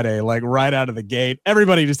was Friday, like right out of the gate.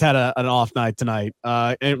 Everybody just had an off night tonight.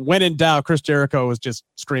 And when in doubt, Chris Jericho was just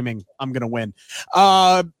screaming, I'm going to win.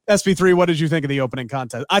 SP3, what did you think of the opening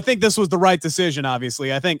contest? I think this was the right decision,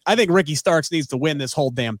 obviously. I think Ricky Starks needs to win this whole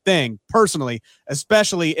damn thing, personally,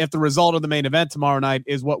 especially if the result of the main event tomorrow night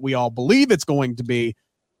is what we all believe it's going to be.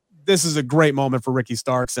 This is a great moment for Ricky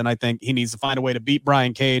Starks, and I think he needs to find a way to beat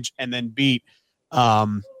Brian Cage and then beat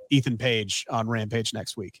Ethan Page on Rampage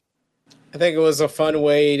next week. I think it was a fun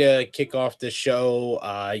way to kick off the show,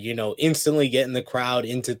 instantly getting the crowd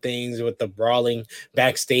into things with the brawling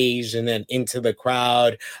backstage and then into the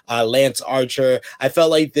crowd. Lance Archer, I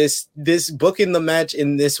felt like this booking the match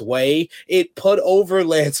in this way, it put over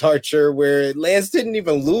Lance Archer, where Lance didn't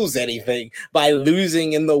even lose anything by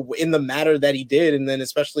losing in the matter that he did. And then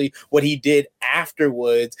especially what he did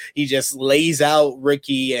afterwards, he just lays out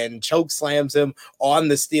Ricky and choke slams him on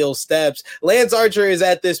the steel steps. Lance Archer is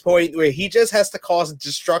at this point where he just has to cause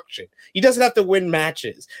destruction. He doesn't have to win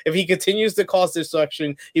matches. If he continues to cause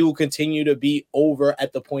destruction, he will continue to be over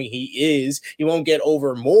at the point he is. He won't get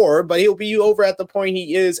over more, but he'll be over at the point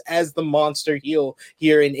he is as the monster heel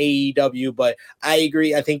here in AEW. But I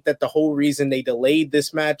agree. I think that the whole reason they delayed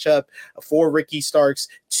this matchup for Ricky Starks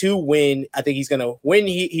to win, I think he's going to win.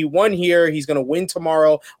 He won here. He's going to win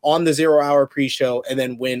tomorrow on the 0 Hour pre-show and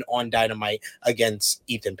then win on Dynamite against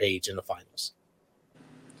Ethan Page in the finals.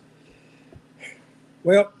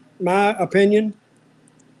 Well, my opinion,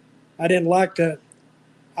 I didn't like the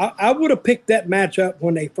I would have picked that match up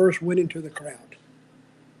when they first went into the crowd.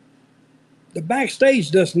 The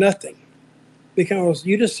backstage does nothing because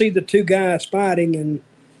you just see the two guys fighting and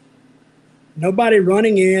nobody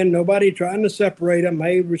running in, nobody trying to separate them,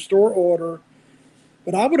 hey, restore order.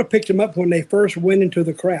 But I would have picked them up when they first went into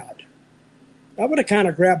the crowd. That would have kind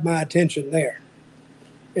of grabbed my attention there.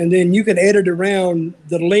 And then you could edit around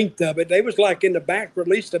the length of it. They was like in the back for at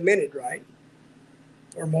least a minute, right?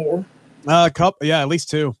 Or more. At least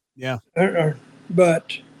 2. Yeah.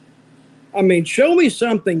 But I mean, show me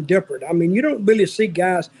something different. I mean, you don't really see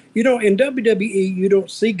guys, in WWE, you don't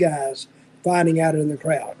see guys fighting out in the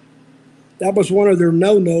crowd. That was one of their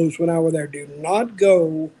no-nos when I was there. Do not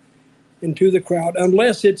go into the crowd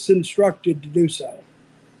unless it's instructed to do so.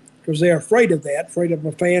 Because they're afraid of that, afraid of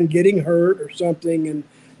a fan getting hurt or something and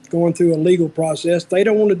going through a legal process. They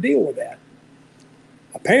don't want to deal with that.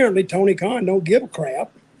 Apparently, Tony Khan don't give a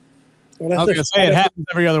crap. Well, I was going to say it happens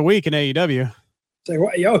every other week in AEW. Say,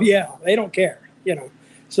 well, oh yeah, they don't care,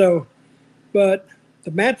 So, but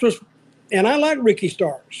the match was, and I like Ricky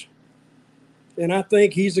Starks, and I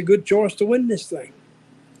think he's a good choice to win this thing.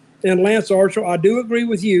 And Lance Archer, I do agree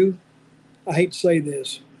with you. I hate to say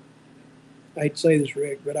this,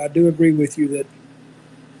 Rick, but I do agree with you that,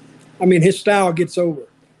 I mean, his style gets over.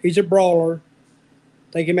 He's a brawler.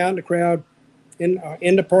 Take him out in the crowd, in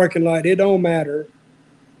the parking lot. It don't matter.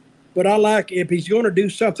 But I like, if he's going to do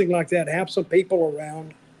something like that, have some people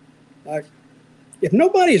around. Like, if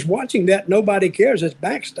nobody's watching that, nobody cares. It's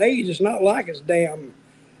backstage. It's not like it's damn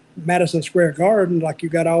Madison Square Garden, like you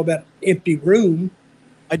got all that empty room.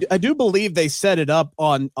 I do believe they set it up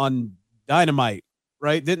on Dynamite,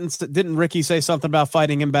 right? Didn't Ricky say something about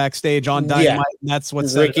fighting him backstage on Dynamite? Yeah. And that's what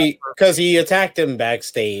Ricky, because he attacked him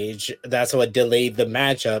backstage. That's what delayed the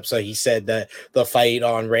matchup. So he said that the fight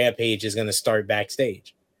on Rampage is going to start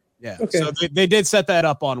backstage. Yeah, okay. So they did set that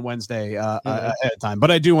up on Wednesday ahead of time,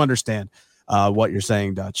 but I do understand what you're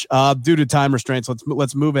saying, Dutch. Due to time restraints,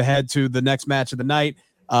 let's move ahead to the next match of the night,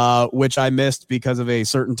 which I missed because of a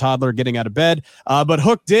certain toddler getting out of bed. But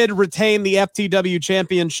Hook did retain the FTW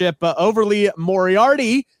championship over Lee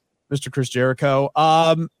Moriarty, Mr. Chris Jericho.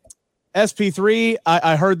 SP3,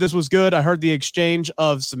 I heard this was good. I heard the exchange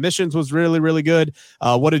of submissions was really, really good.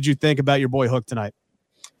 What did you think about your boy Hook tonight?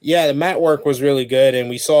 Yeah, the mat work was really good, and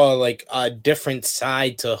we saw like a different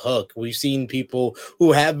side to Hook. We've seen people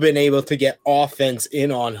who have been able to get offense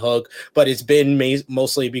in on Hook, but it's been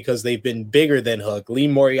mostly because they've been bigger than Hook. Lee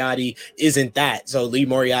Moriarty isn't that, so Lee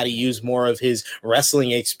Moriarty used more of his wrestling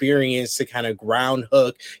experience to kind of ground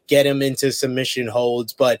Hook, get him into submission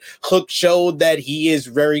holds, but Hook showed that he is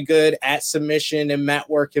very good at submission and mat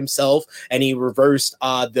work himself, and he reversed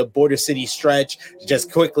the Border City stretch,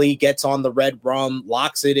 just quickly gets on the red rum,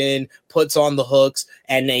 locks it in, puts on the hooks,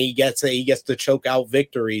 and then he gets the choke out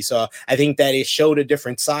victory. So I think that it showed a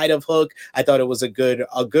different side of Hook. I thought it was a good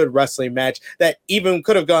wrestling match that even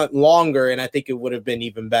could have gone longer, and I think it would have been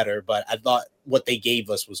even better. But I thought what they gave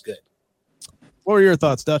us was good. What were your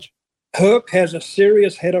thoughts, Dutch? Hook has a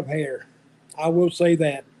serious head of hair. I will say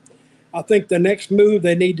that. I think the next move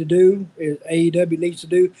they need to do is AEW needs to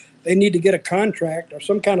do. They need to get a contract or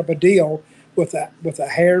some kind of a deal with a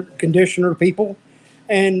hair conditioner people.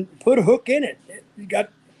 And put a Hook in it.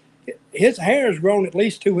 His hair has grown at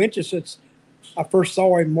least 2 inches since I first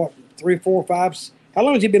saw him. 3, 4, 5? How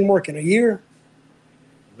long has he been working? A year?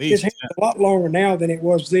 His hair is a lot longer now than it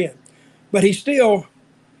was then. But he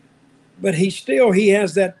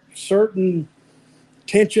has that certain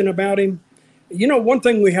tension about him. One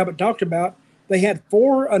thing we haven't talked about, they had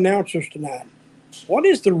 4 announcers tonight. What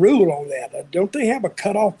is the rule on that? Don't they have a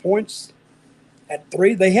cutoff points? At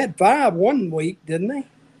 3, they had 5 one week, didn't they?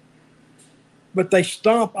 But they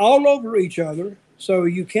stomp all over each other, so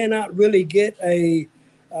you cannot really get a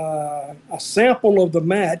sample of the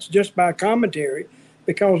match just by commentary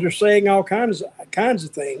because they're saying all kinds of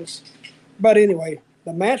things. But anyway,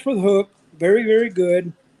 the match with Hook, very, very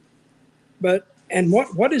good. And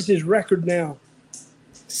what is his record now?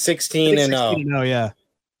 16-0. Oh yeah.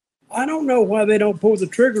 I don't know why they don't pull the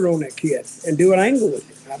trigger on that kid and do an angle with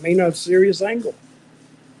it. I mean, a serious angle.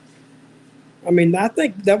 I mean, I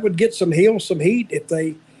think that would get some heat if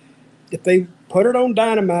they put it on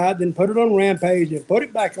Dynamite, then put it on Rampage, and put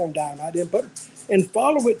it back on Dynamite, and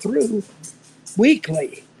follow it through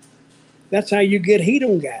weekly. That's how you get heat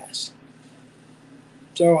on guys.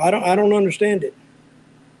 So I don't understand it.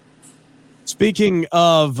 Speaking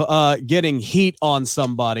of getting heat on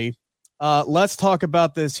somebody. Let's talk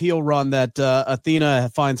about this heel run that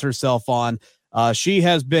Athena finds herself on. She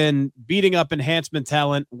has been beating up enhancement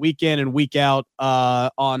talent week in and week out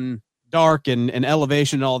on Dark and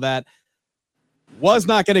Elevation and all that. was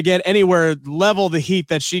not going to get anywhere level the heat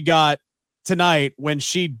that she got tonight when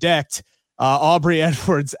she decked Aubrey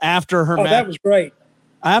Edwards after her match. That was great.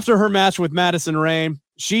 After her match with Madison Rayne,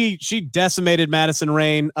 she decimated Madison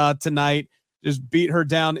Rayne tonight, just beat her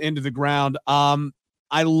down into the ground.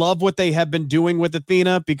 I love what they have been doing with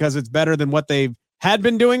Athena because it's better than what they had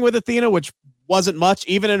been doing with Athena, which wasn't much.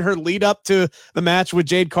 Even in her lead up to the match with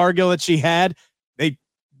Jade Cargill that she had, they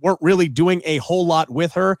weren't really doing a whole lot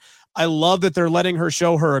with her. I love that they're letting her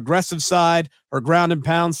show her aggressive side, her ground and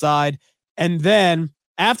pound side. And then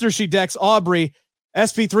after she decks Aubrey,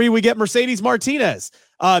 SP3, we get Mercedes Martinez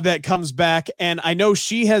that comes back. And I know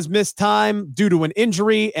she has missed time due to an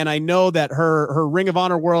injury. And I know that her Ring of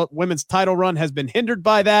Honor World Women's title run has been hindered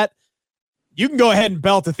by that. You can go ahead and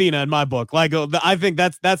belt Athena in my book. Like, I think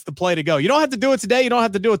that's the play to go. You don't have to do it today. You don't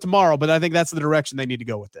have to do it tomorrow, but I think that's the direction they need to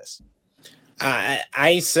go with this.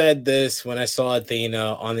 I said this when I saw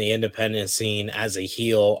Athena on the independent scene as a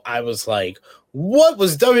heel. I was like, what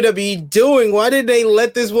was WWE doing? Why did they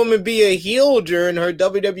let this woman be a heel during her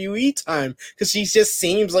WWE time? Because she just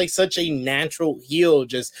seems like such a natural heel.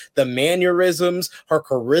 Just the mannerisms, her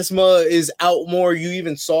charisma is out more. You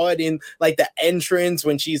even saw it in like the entrance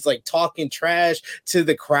when she's like talking trash to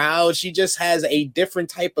the crowd. She just has a different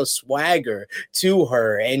type of swagger to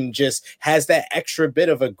her and just has that extra bit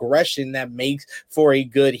of aggression that makes for a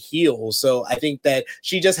good heel. So I think that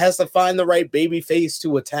she just has to find the right baby face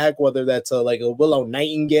to attack, whether that's a Willow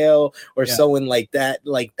Nightingale or someone like that.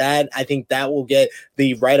 I think that will get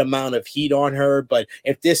the right amount of heat on her. But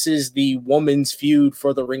if this is the women's feud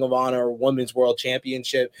for the Ring of Honor Women's World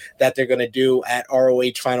Championship that they're going to do at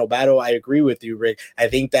ROH Final Battle, I agree with you, Rick. I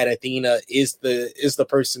think that Athena is the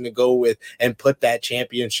person to go with and put that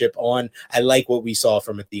championship on. I like what we saw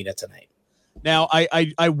from Athena tonight. Now,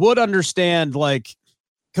 I would understand, like,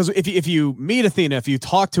 because if you meet Athena, if you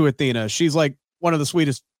talk to Athena, she's like one of the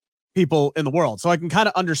sweetest people in the world. So I can kind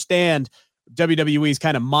of understand WWE's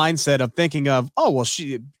kind of mindset of thinking of, oh, well,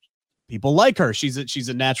 people like her. She's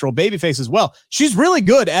a natural babyface as well. She's really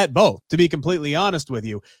good at both, to be completely honest with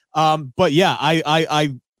you. But yeah,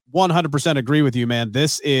 I 100% agree with you, man.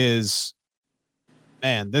 This is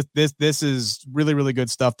really, really good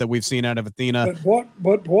stuff that we've seen out of Athena.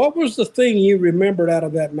 But what was the thing you remembered out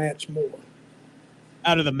of that match more?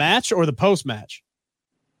 Out of the match or the post match?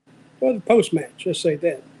 Well, the post match. Let's say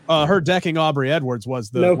that. Her decking Aubrey Edwards was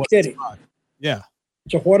the no kidding. Yeah.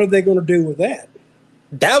 So what are they going to do with that?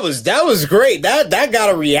 That was great. That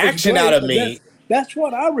got a reaction out of me. That's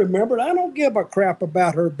what I remembered. I don't give a crap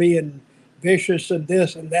about her being vicious and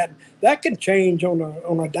this and that. That can change on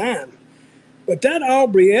a dime. But that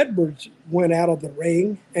Aubrey Edwards went out of the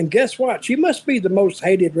ring, and guess what? She must be the most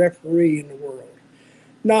hated referee in the world.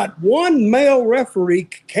 Not one male referee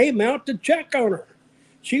came out to check on her.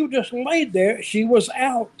 She just laid there. She was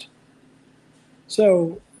out.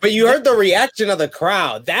 So, but you heard the reaction of the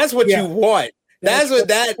crowd. That's what you want. That's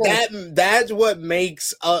what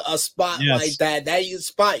makes a spot like that. That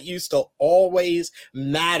spot used to always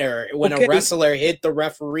matter when a wrestler hit the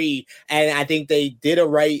referee. And I think they did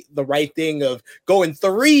the right thing of going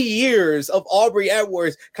 3 years of Aubrey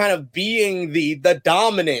Edwards kind of being the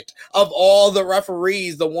dominant of all the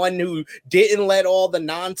referees, the one who didn't let all the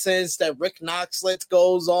nonsense that Rick Knox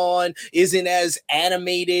goes on, isn't as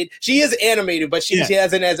animated. She is animated, but she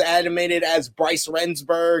isn't as animated as Bryce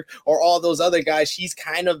Rensburg or all those other guys. She's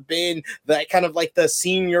kind of been the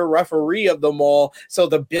senior referee of them all. So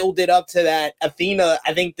to build it up to that, Athena,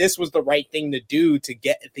 I think this was the right thing to do to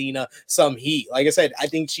get Athena some heat. Like I said, I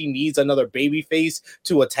think she needs another baby face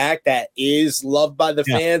to attack that is loved by the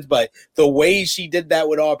fans. But the way she did that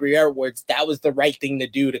with Aubrey Edwards, that was the right thing to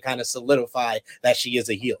do to kind of solidify that she is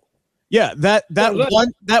a heel. Yeah,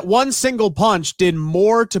 that one single punch did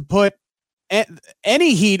more to put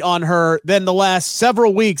any heat on her than the last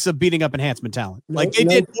several weeks of beating up enhancement talent. Like they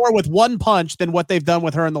did more with one punch than what they've done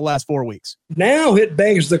with her in the last 4 weeks. Now it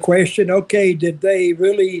begs the question, okay, did they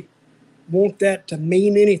really want that to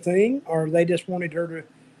mean anything? Or they just wanted her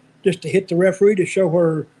to hit the referee to show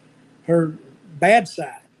her bad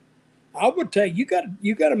side? I would tell you,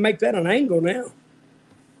 you got to make that an angle now.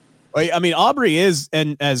 I mean, Aubrey is,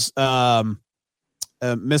 and as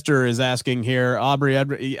Mr. is asking here, Aubrey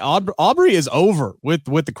is over with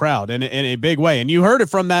the crowd in a big way, and you heard it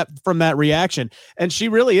from that reaction. And she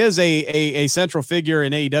really is a central figure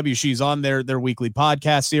in AEW. She's on their weekly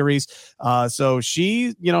podcast series, so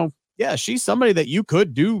she, she's somebody that you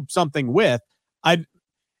could do something with.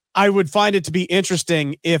 I would find it to be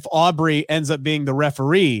interesting if Aubrey ends up being the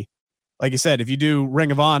referee. Like I said, if you do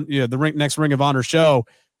Ring of Honor, the next Ring of Honor show,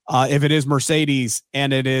 If it is Mercedes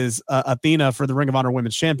and it is Athena for the Ring of Honor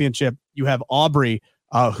Women's Championship, you have Aubrey,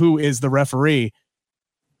 who is the referee,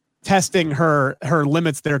 testing her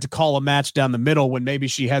limits there to call a match down the middle when maybe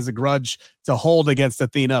she has a grudge to hold against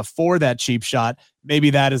Athena for that cheap shot.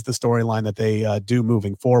 Maybe that is the storyline that they do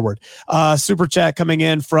moving forward. Super chat coming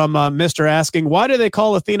in from Mr. asking, why do they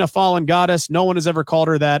call Athena Fallen Goddess? No one has ever called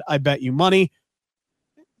her that. I bet you money.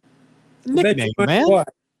 Nickname, man. What?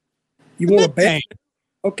 You want to bet?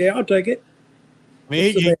 Okay, I'll take it. I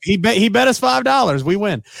mean, he bet us $5. We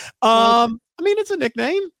win. I mean, it's a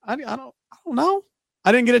nickname. I don't know.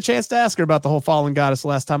 I didn't get a chance to ask her about the whole Fallen Goddess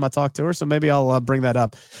last time I talked to her, so maybe I'll bring that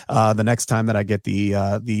up the next time that I get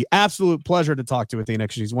the absolute pleasure to talk to Athena,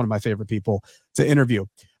 because she's one of my favorite people to interview.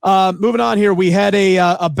 Moving on here, we had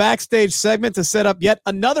a backstage segment to set up yet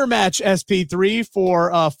another match, SP3,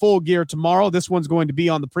 for Full Gear tomorrow. This one's going to be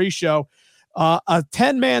on the pre-show. A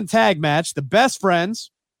 10-man tag match, the Best Friends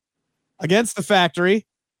against the Factory,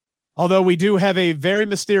 although we do have a very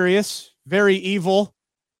mysterious, very evil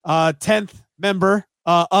 10th member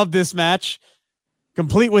of this match,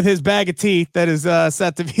 complete with his bag of teeth, that is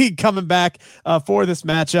set to be coming back for this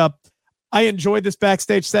matchup. I enjoyed this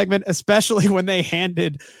backstage segment, especially when they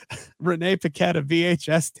handed Renee Paquette a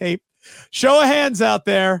VHS tape. Show of hands out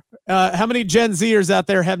there. How many Gen Zers out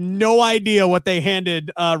there have no idea what they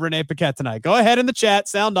handed Renee Paquette tonight? Go ahead in the chat.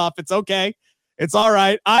 Sound off. It's okay. It's all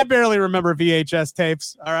right. I barely remember VHS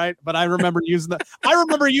tapes. All right. But I remember using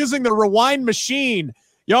the rewind machine.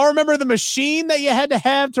 Y'all remember the machine that you had to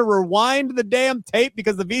have to rewind the damn tape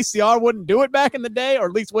because the VCR wouldn't do it back in the day, or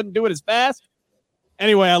at least wouldn't do it as fast?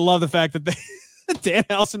 Anyway, I love the fact that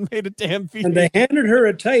Danhausen made a damn VHS. And they handed her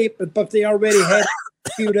a tape, but they already had it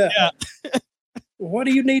queued up. Yeah. What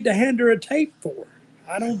do you need to hand her a tape for?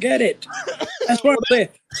 I don't get it. That's what I'm saying.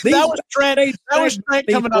 That was Trent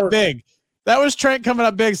coming up big. That was Trent coming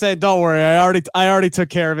up big saying, don't worry, I already took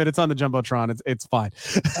care of it. It's on the Jumbotron. It's fine.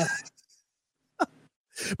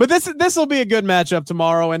 But this will be a good matchup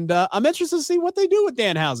tomorrow, and I'm interested to see what they do with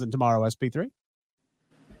Danhausen tomorrow, SP3.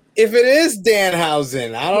 If it is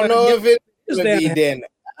Danhausen, I don't know if it would be Dan.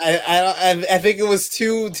 I think it was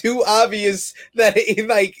too obvious that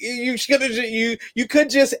you could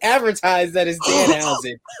just advertise that it's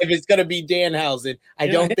Danhausen if it's gonna be Danhausen. I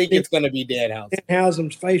don't think it's gonna be Danhausen.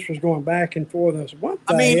 Danhausen's face was going back and forth.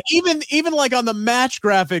 I mean, even like on the match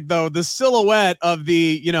graphic though, the silhouette of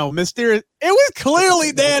the mysterious, it was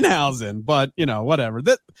clearly Danhausen, but whatever.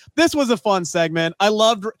 This was a fun segment. I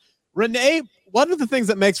loved Renee. One of the things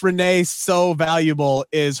that makes Renee so valuable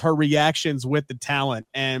is her reactions with the talent,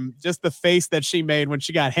 and just the face that she made when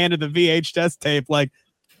she got handed the VHS tape. Like,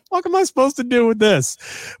 what am I supposed to do with this?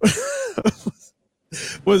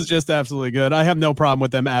 Was just absolutely good. I have no problem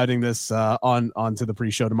with them adding this onto the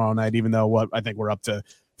pre-show tomorrow night, even though I think we're up to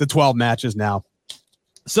the 12 matches now.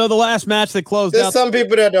 So the last match that closed out. There's some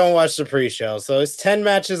people that don't watch the pre-show, so it's 10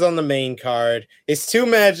 matches on the main card. It's 2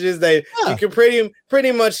 matches that you can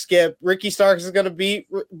pretty much skip. Ricky Starks is going to beat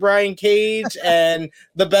Brian Cage, and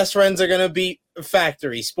the Best Friends are going to beat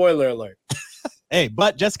Factory. Spoiler alert. Hey,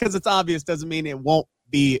 but just because it's obvious doesn't mean it won't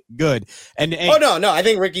be good. And no, I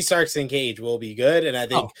think Ricky Starks and Cage will be good, and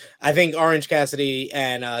I think Orange Cassidy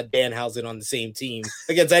and Danhausen on the same team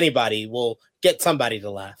against anybody will get somebody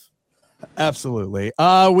to laugh. Absolutely.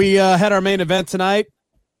 We had our main event tonight.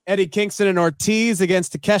 Eddie Kingston and Ortiz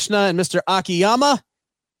against Takeshna and Mr. Akiyama.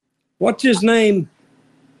 What's his name?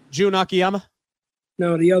 Jun Akiyama?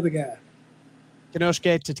 No, the other guy.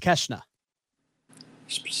 Kinosuke Takeshna.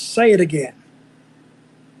 Say it again.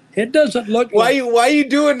 It doesn't look why you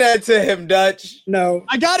doing that to him, Dutch? No.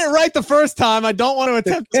 I got it right the first time. I don't want to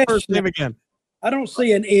attempt his first name again. I don't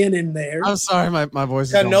see an N in there. I'm sorry, my voice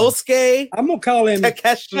is Kanosuke. I'm going to call him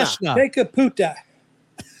Takeshna. Tekaputa.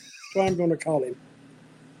 That's what I'm going to call him.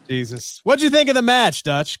 Jesus. What'd you think of the match,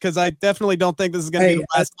 Dutch? Because I definitely don't think this is going to be the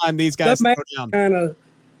last time these guys go down.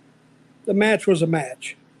 The match was a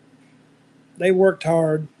match. They worked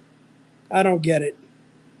hard. I don't get it.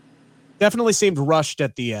 Definitely seemed rushed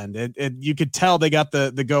at the end. You could tell they got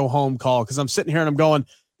the go home call, because I'm sitting here and I'm going,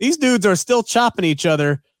 these dudes are still chopping each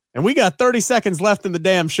other, and we got 30 seconds left in the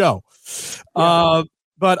damn show. Yeah.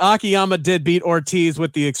 But Akiyama did beat Ortiz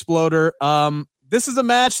with the exploder. This is a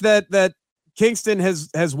match that Kingston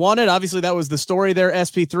has wanted. Obviously, that was the story there,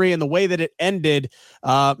 SP3, and the way that it ended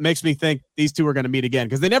makes me think these two are going to meet again,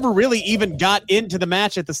 because they never really even got into the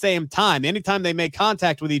match at the same time. Anytime they made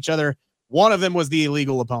contact with each other, one of them was the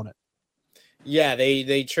illegal opponent. Yeah,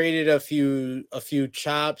 they traded a few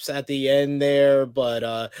chops at the end there,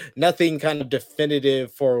 but nothing kind of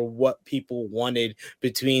definitive for what people wanted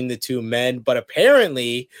between the two men. But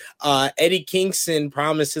apparently, Eddie Kingston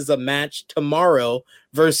promises a match tomorrow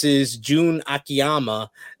versus Jun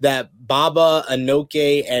Akiyama that Baba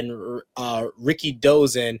Inoue and Ricky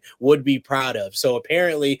Dozen would be proud of. So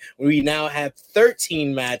apparently, we now have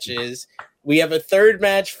 13 matches. We have a third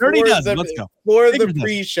match for the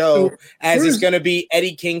pre-show, as it's going to be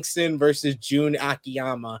Eddie Kingston versus Jun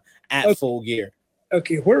Akiyama at Full Gear.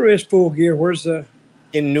 Okay, where is Full Gear?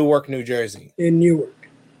 In Newark, New Jersey. In Newark.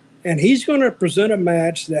 And he's going to present a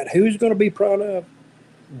match that who's going to be proud of?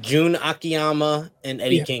 Jun Akiyama and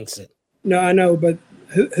Eddie Kingston. No, I know, but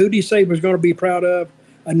who do you say was going to be proud of?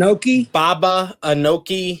 Inoue? Baba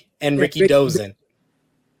Inoue and Ricky Dozen.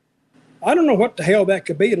 I don't know what the hell that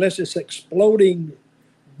could be unless it's exploding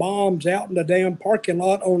bombs out in the damn parking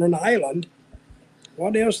lot on an island.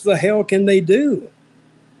 What else the hell can they do?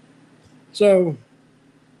 So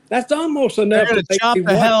that's almost enough. They're going to chop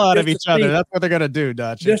the hell out of each other. That's what they're going to do,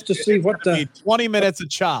 Dutch. Just to see what the 20 minutes of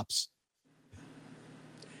chops.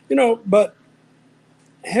 But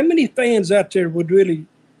how many fans out there would really,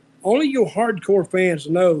 only your hardcore fans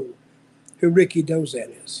know who Ricky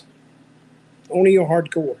Dozen is. Only your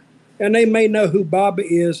hardcore. And they may know who Baba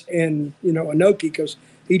is and, Inoue because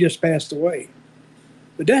he just passed away.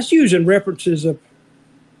 But that's using references of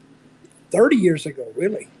 30 years ago,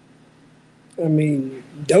 really. I mean,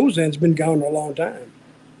 Dozen's been gone a long time.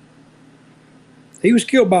 He was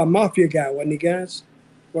killed by a mafia guy, wasn't he, guys?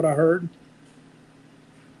 What I heard.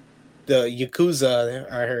 The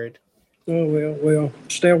Yakuza, I heard. Oh, well,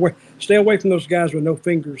 stay away from those guys with no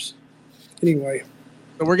fingers. Anyway.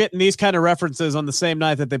 So we're getting these kind of references on the same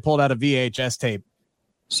night that they pulled out a VHS tape.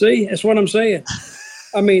 See, that's what I'm saying.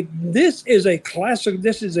 I mean, this is a classic.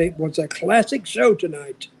 What's a classic show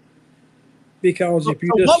tonight. Because if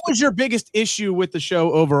you what was your biggest issue with the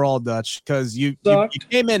show overall, Dutch? Because you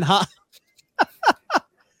came in hot.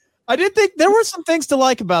 I did think there were some things to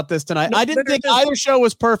like about this tonight. I didn't think either show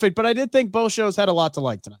was perfect, but I did think both shows had a lot to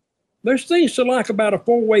like tonight. There's things to like about a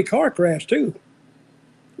 4-way car crash too.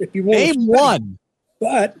 If you want name one.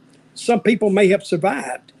 But some people may have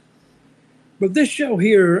survived. But this show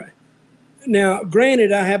here, now,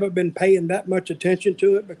 granted, I haven't been paying that much attention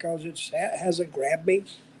to it because it hasn't grabbed me.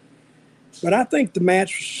 But I think the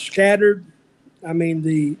match was scattered. I mean,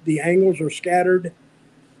 the angles are scattered.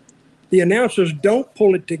 The announcers don't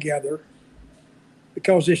pull it together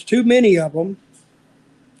because there's too many of them.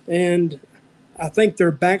 And I think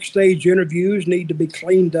their backstage interviews need to be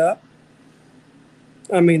cleaned up.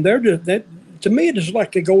 I mean, they're just that. To me, it's just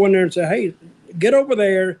like to go in there and say, hey, get over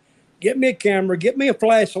there, get me a camera, get me a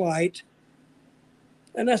flashlight.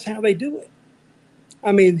 And that's how they do it.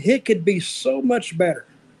 I mean, it could be so much better.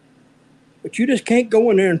 But you just can't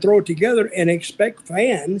go in there and throw it together and expect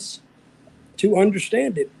fans to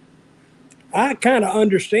understand it. I kind of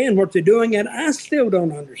understand what they're doing, and I still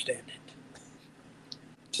don't understand it.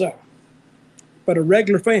 So, but a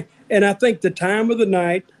regular fan, and I think the time of the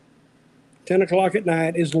night, 10 o'clock at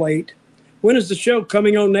night, is late. When is the show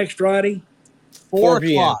coming on next Friday? 4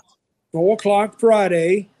 o'clock. 4 o'clock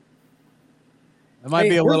Friday. It might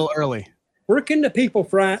be a little early. Where can the people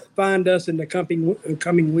find us in the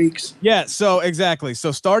coming weeks? Yeah, so exactly.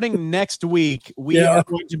 So starting next week, we are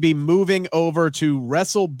going to be moving over to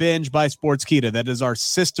Wrestle Binge by Sportskeeda. That is our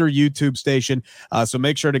sister YouTube station. So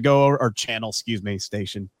make sure to go or channel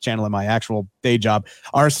in my actual day job.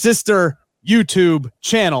 Our sister YouTube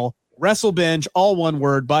channel, Wrestle Binge, all one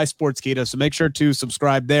word, by Sportskeeda. So make sure to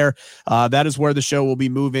subscribe there. That is where the show will be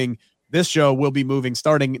moving. This show will be moving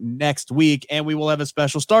starting next week, and we will have a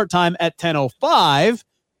special start time at 10:05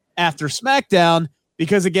 after SmackDown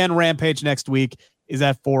because, again, Rampage next week is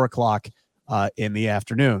at 4 o'clock in the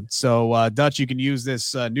afternoon. So, Dutch, you can use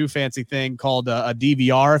this new fancy thing called a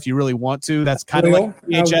DVR if you really want to. That's kind of like a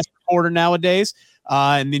VHS recorder nowadays.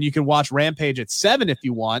 And then you can watch Rampage at 7 if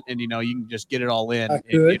you want, and, you can just get it all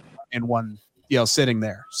in one, sitting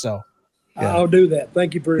there. So yeah. I'll do that.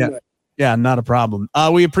 Thank you very much. Yeah, not a problem.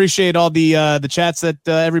 We appreciate all the chats that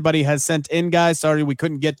everybody has sent in, guys. Sorry we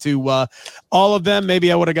couldn't get to all of them.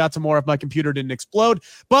 Maybe I would have got to more if my computer didn't explode.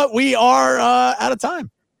 But we are out of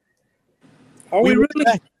time. Are we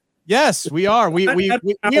really? Yes, we are. We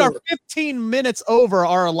are 15 minutes over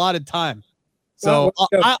our allotted time. So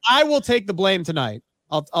I will take the blame tonight.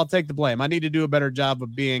 I'll take the blame. I need to do a better job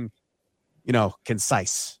of being,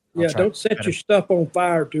 concise. Don't set your stuff on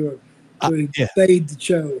fire to fade the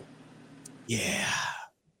show. Yeah.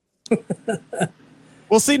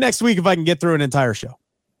 We'll see next week if I can get through an entire show.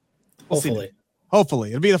 Hopefully. Hopefully.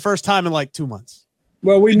 It'll be the first time in like 2 months.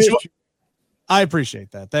 Well, we missed you. I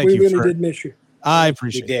appreciate that. Thank We you. really did miss you. I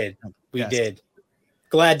appreciate it. We Yes. did.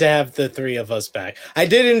 Glad to have the three of us back. I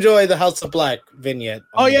did enjoy the House of Black vignette.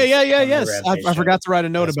 Oh, yeah. Yes. Rampage I forgot to write a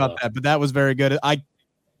note as about well. that, but that was very good. I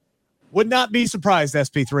would not be surprised,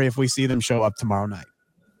 SP3, if we see them show up tomorrow night.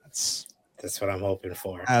 That's what I'm hoping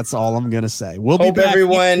for. That's all I'm going to say. We'll Hope be back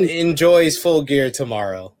everyone enjoys Full Gear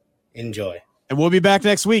tomorrow. Enjoy. And we'll be back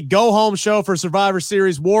next week. Go home show for Survivor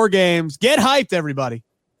Series War Games. Get hyped, everybody.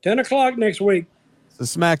 10 o'clock next week. So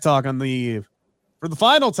Smack Talk for the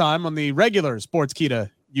final time on the regular Sports Kita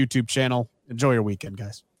YouTube channel. Enjoy your weekend,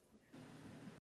 guys.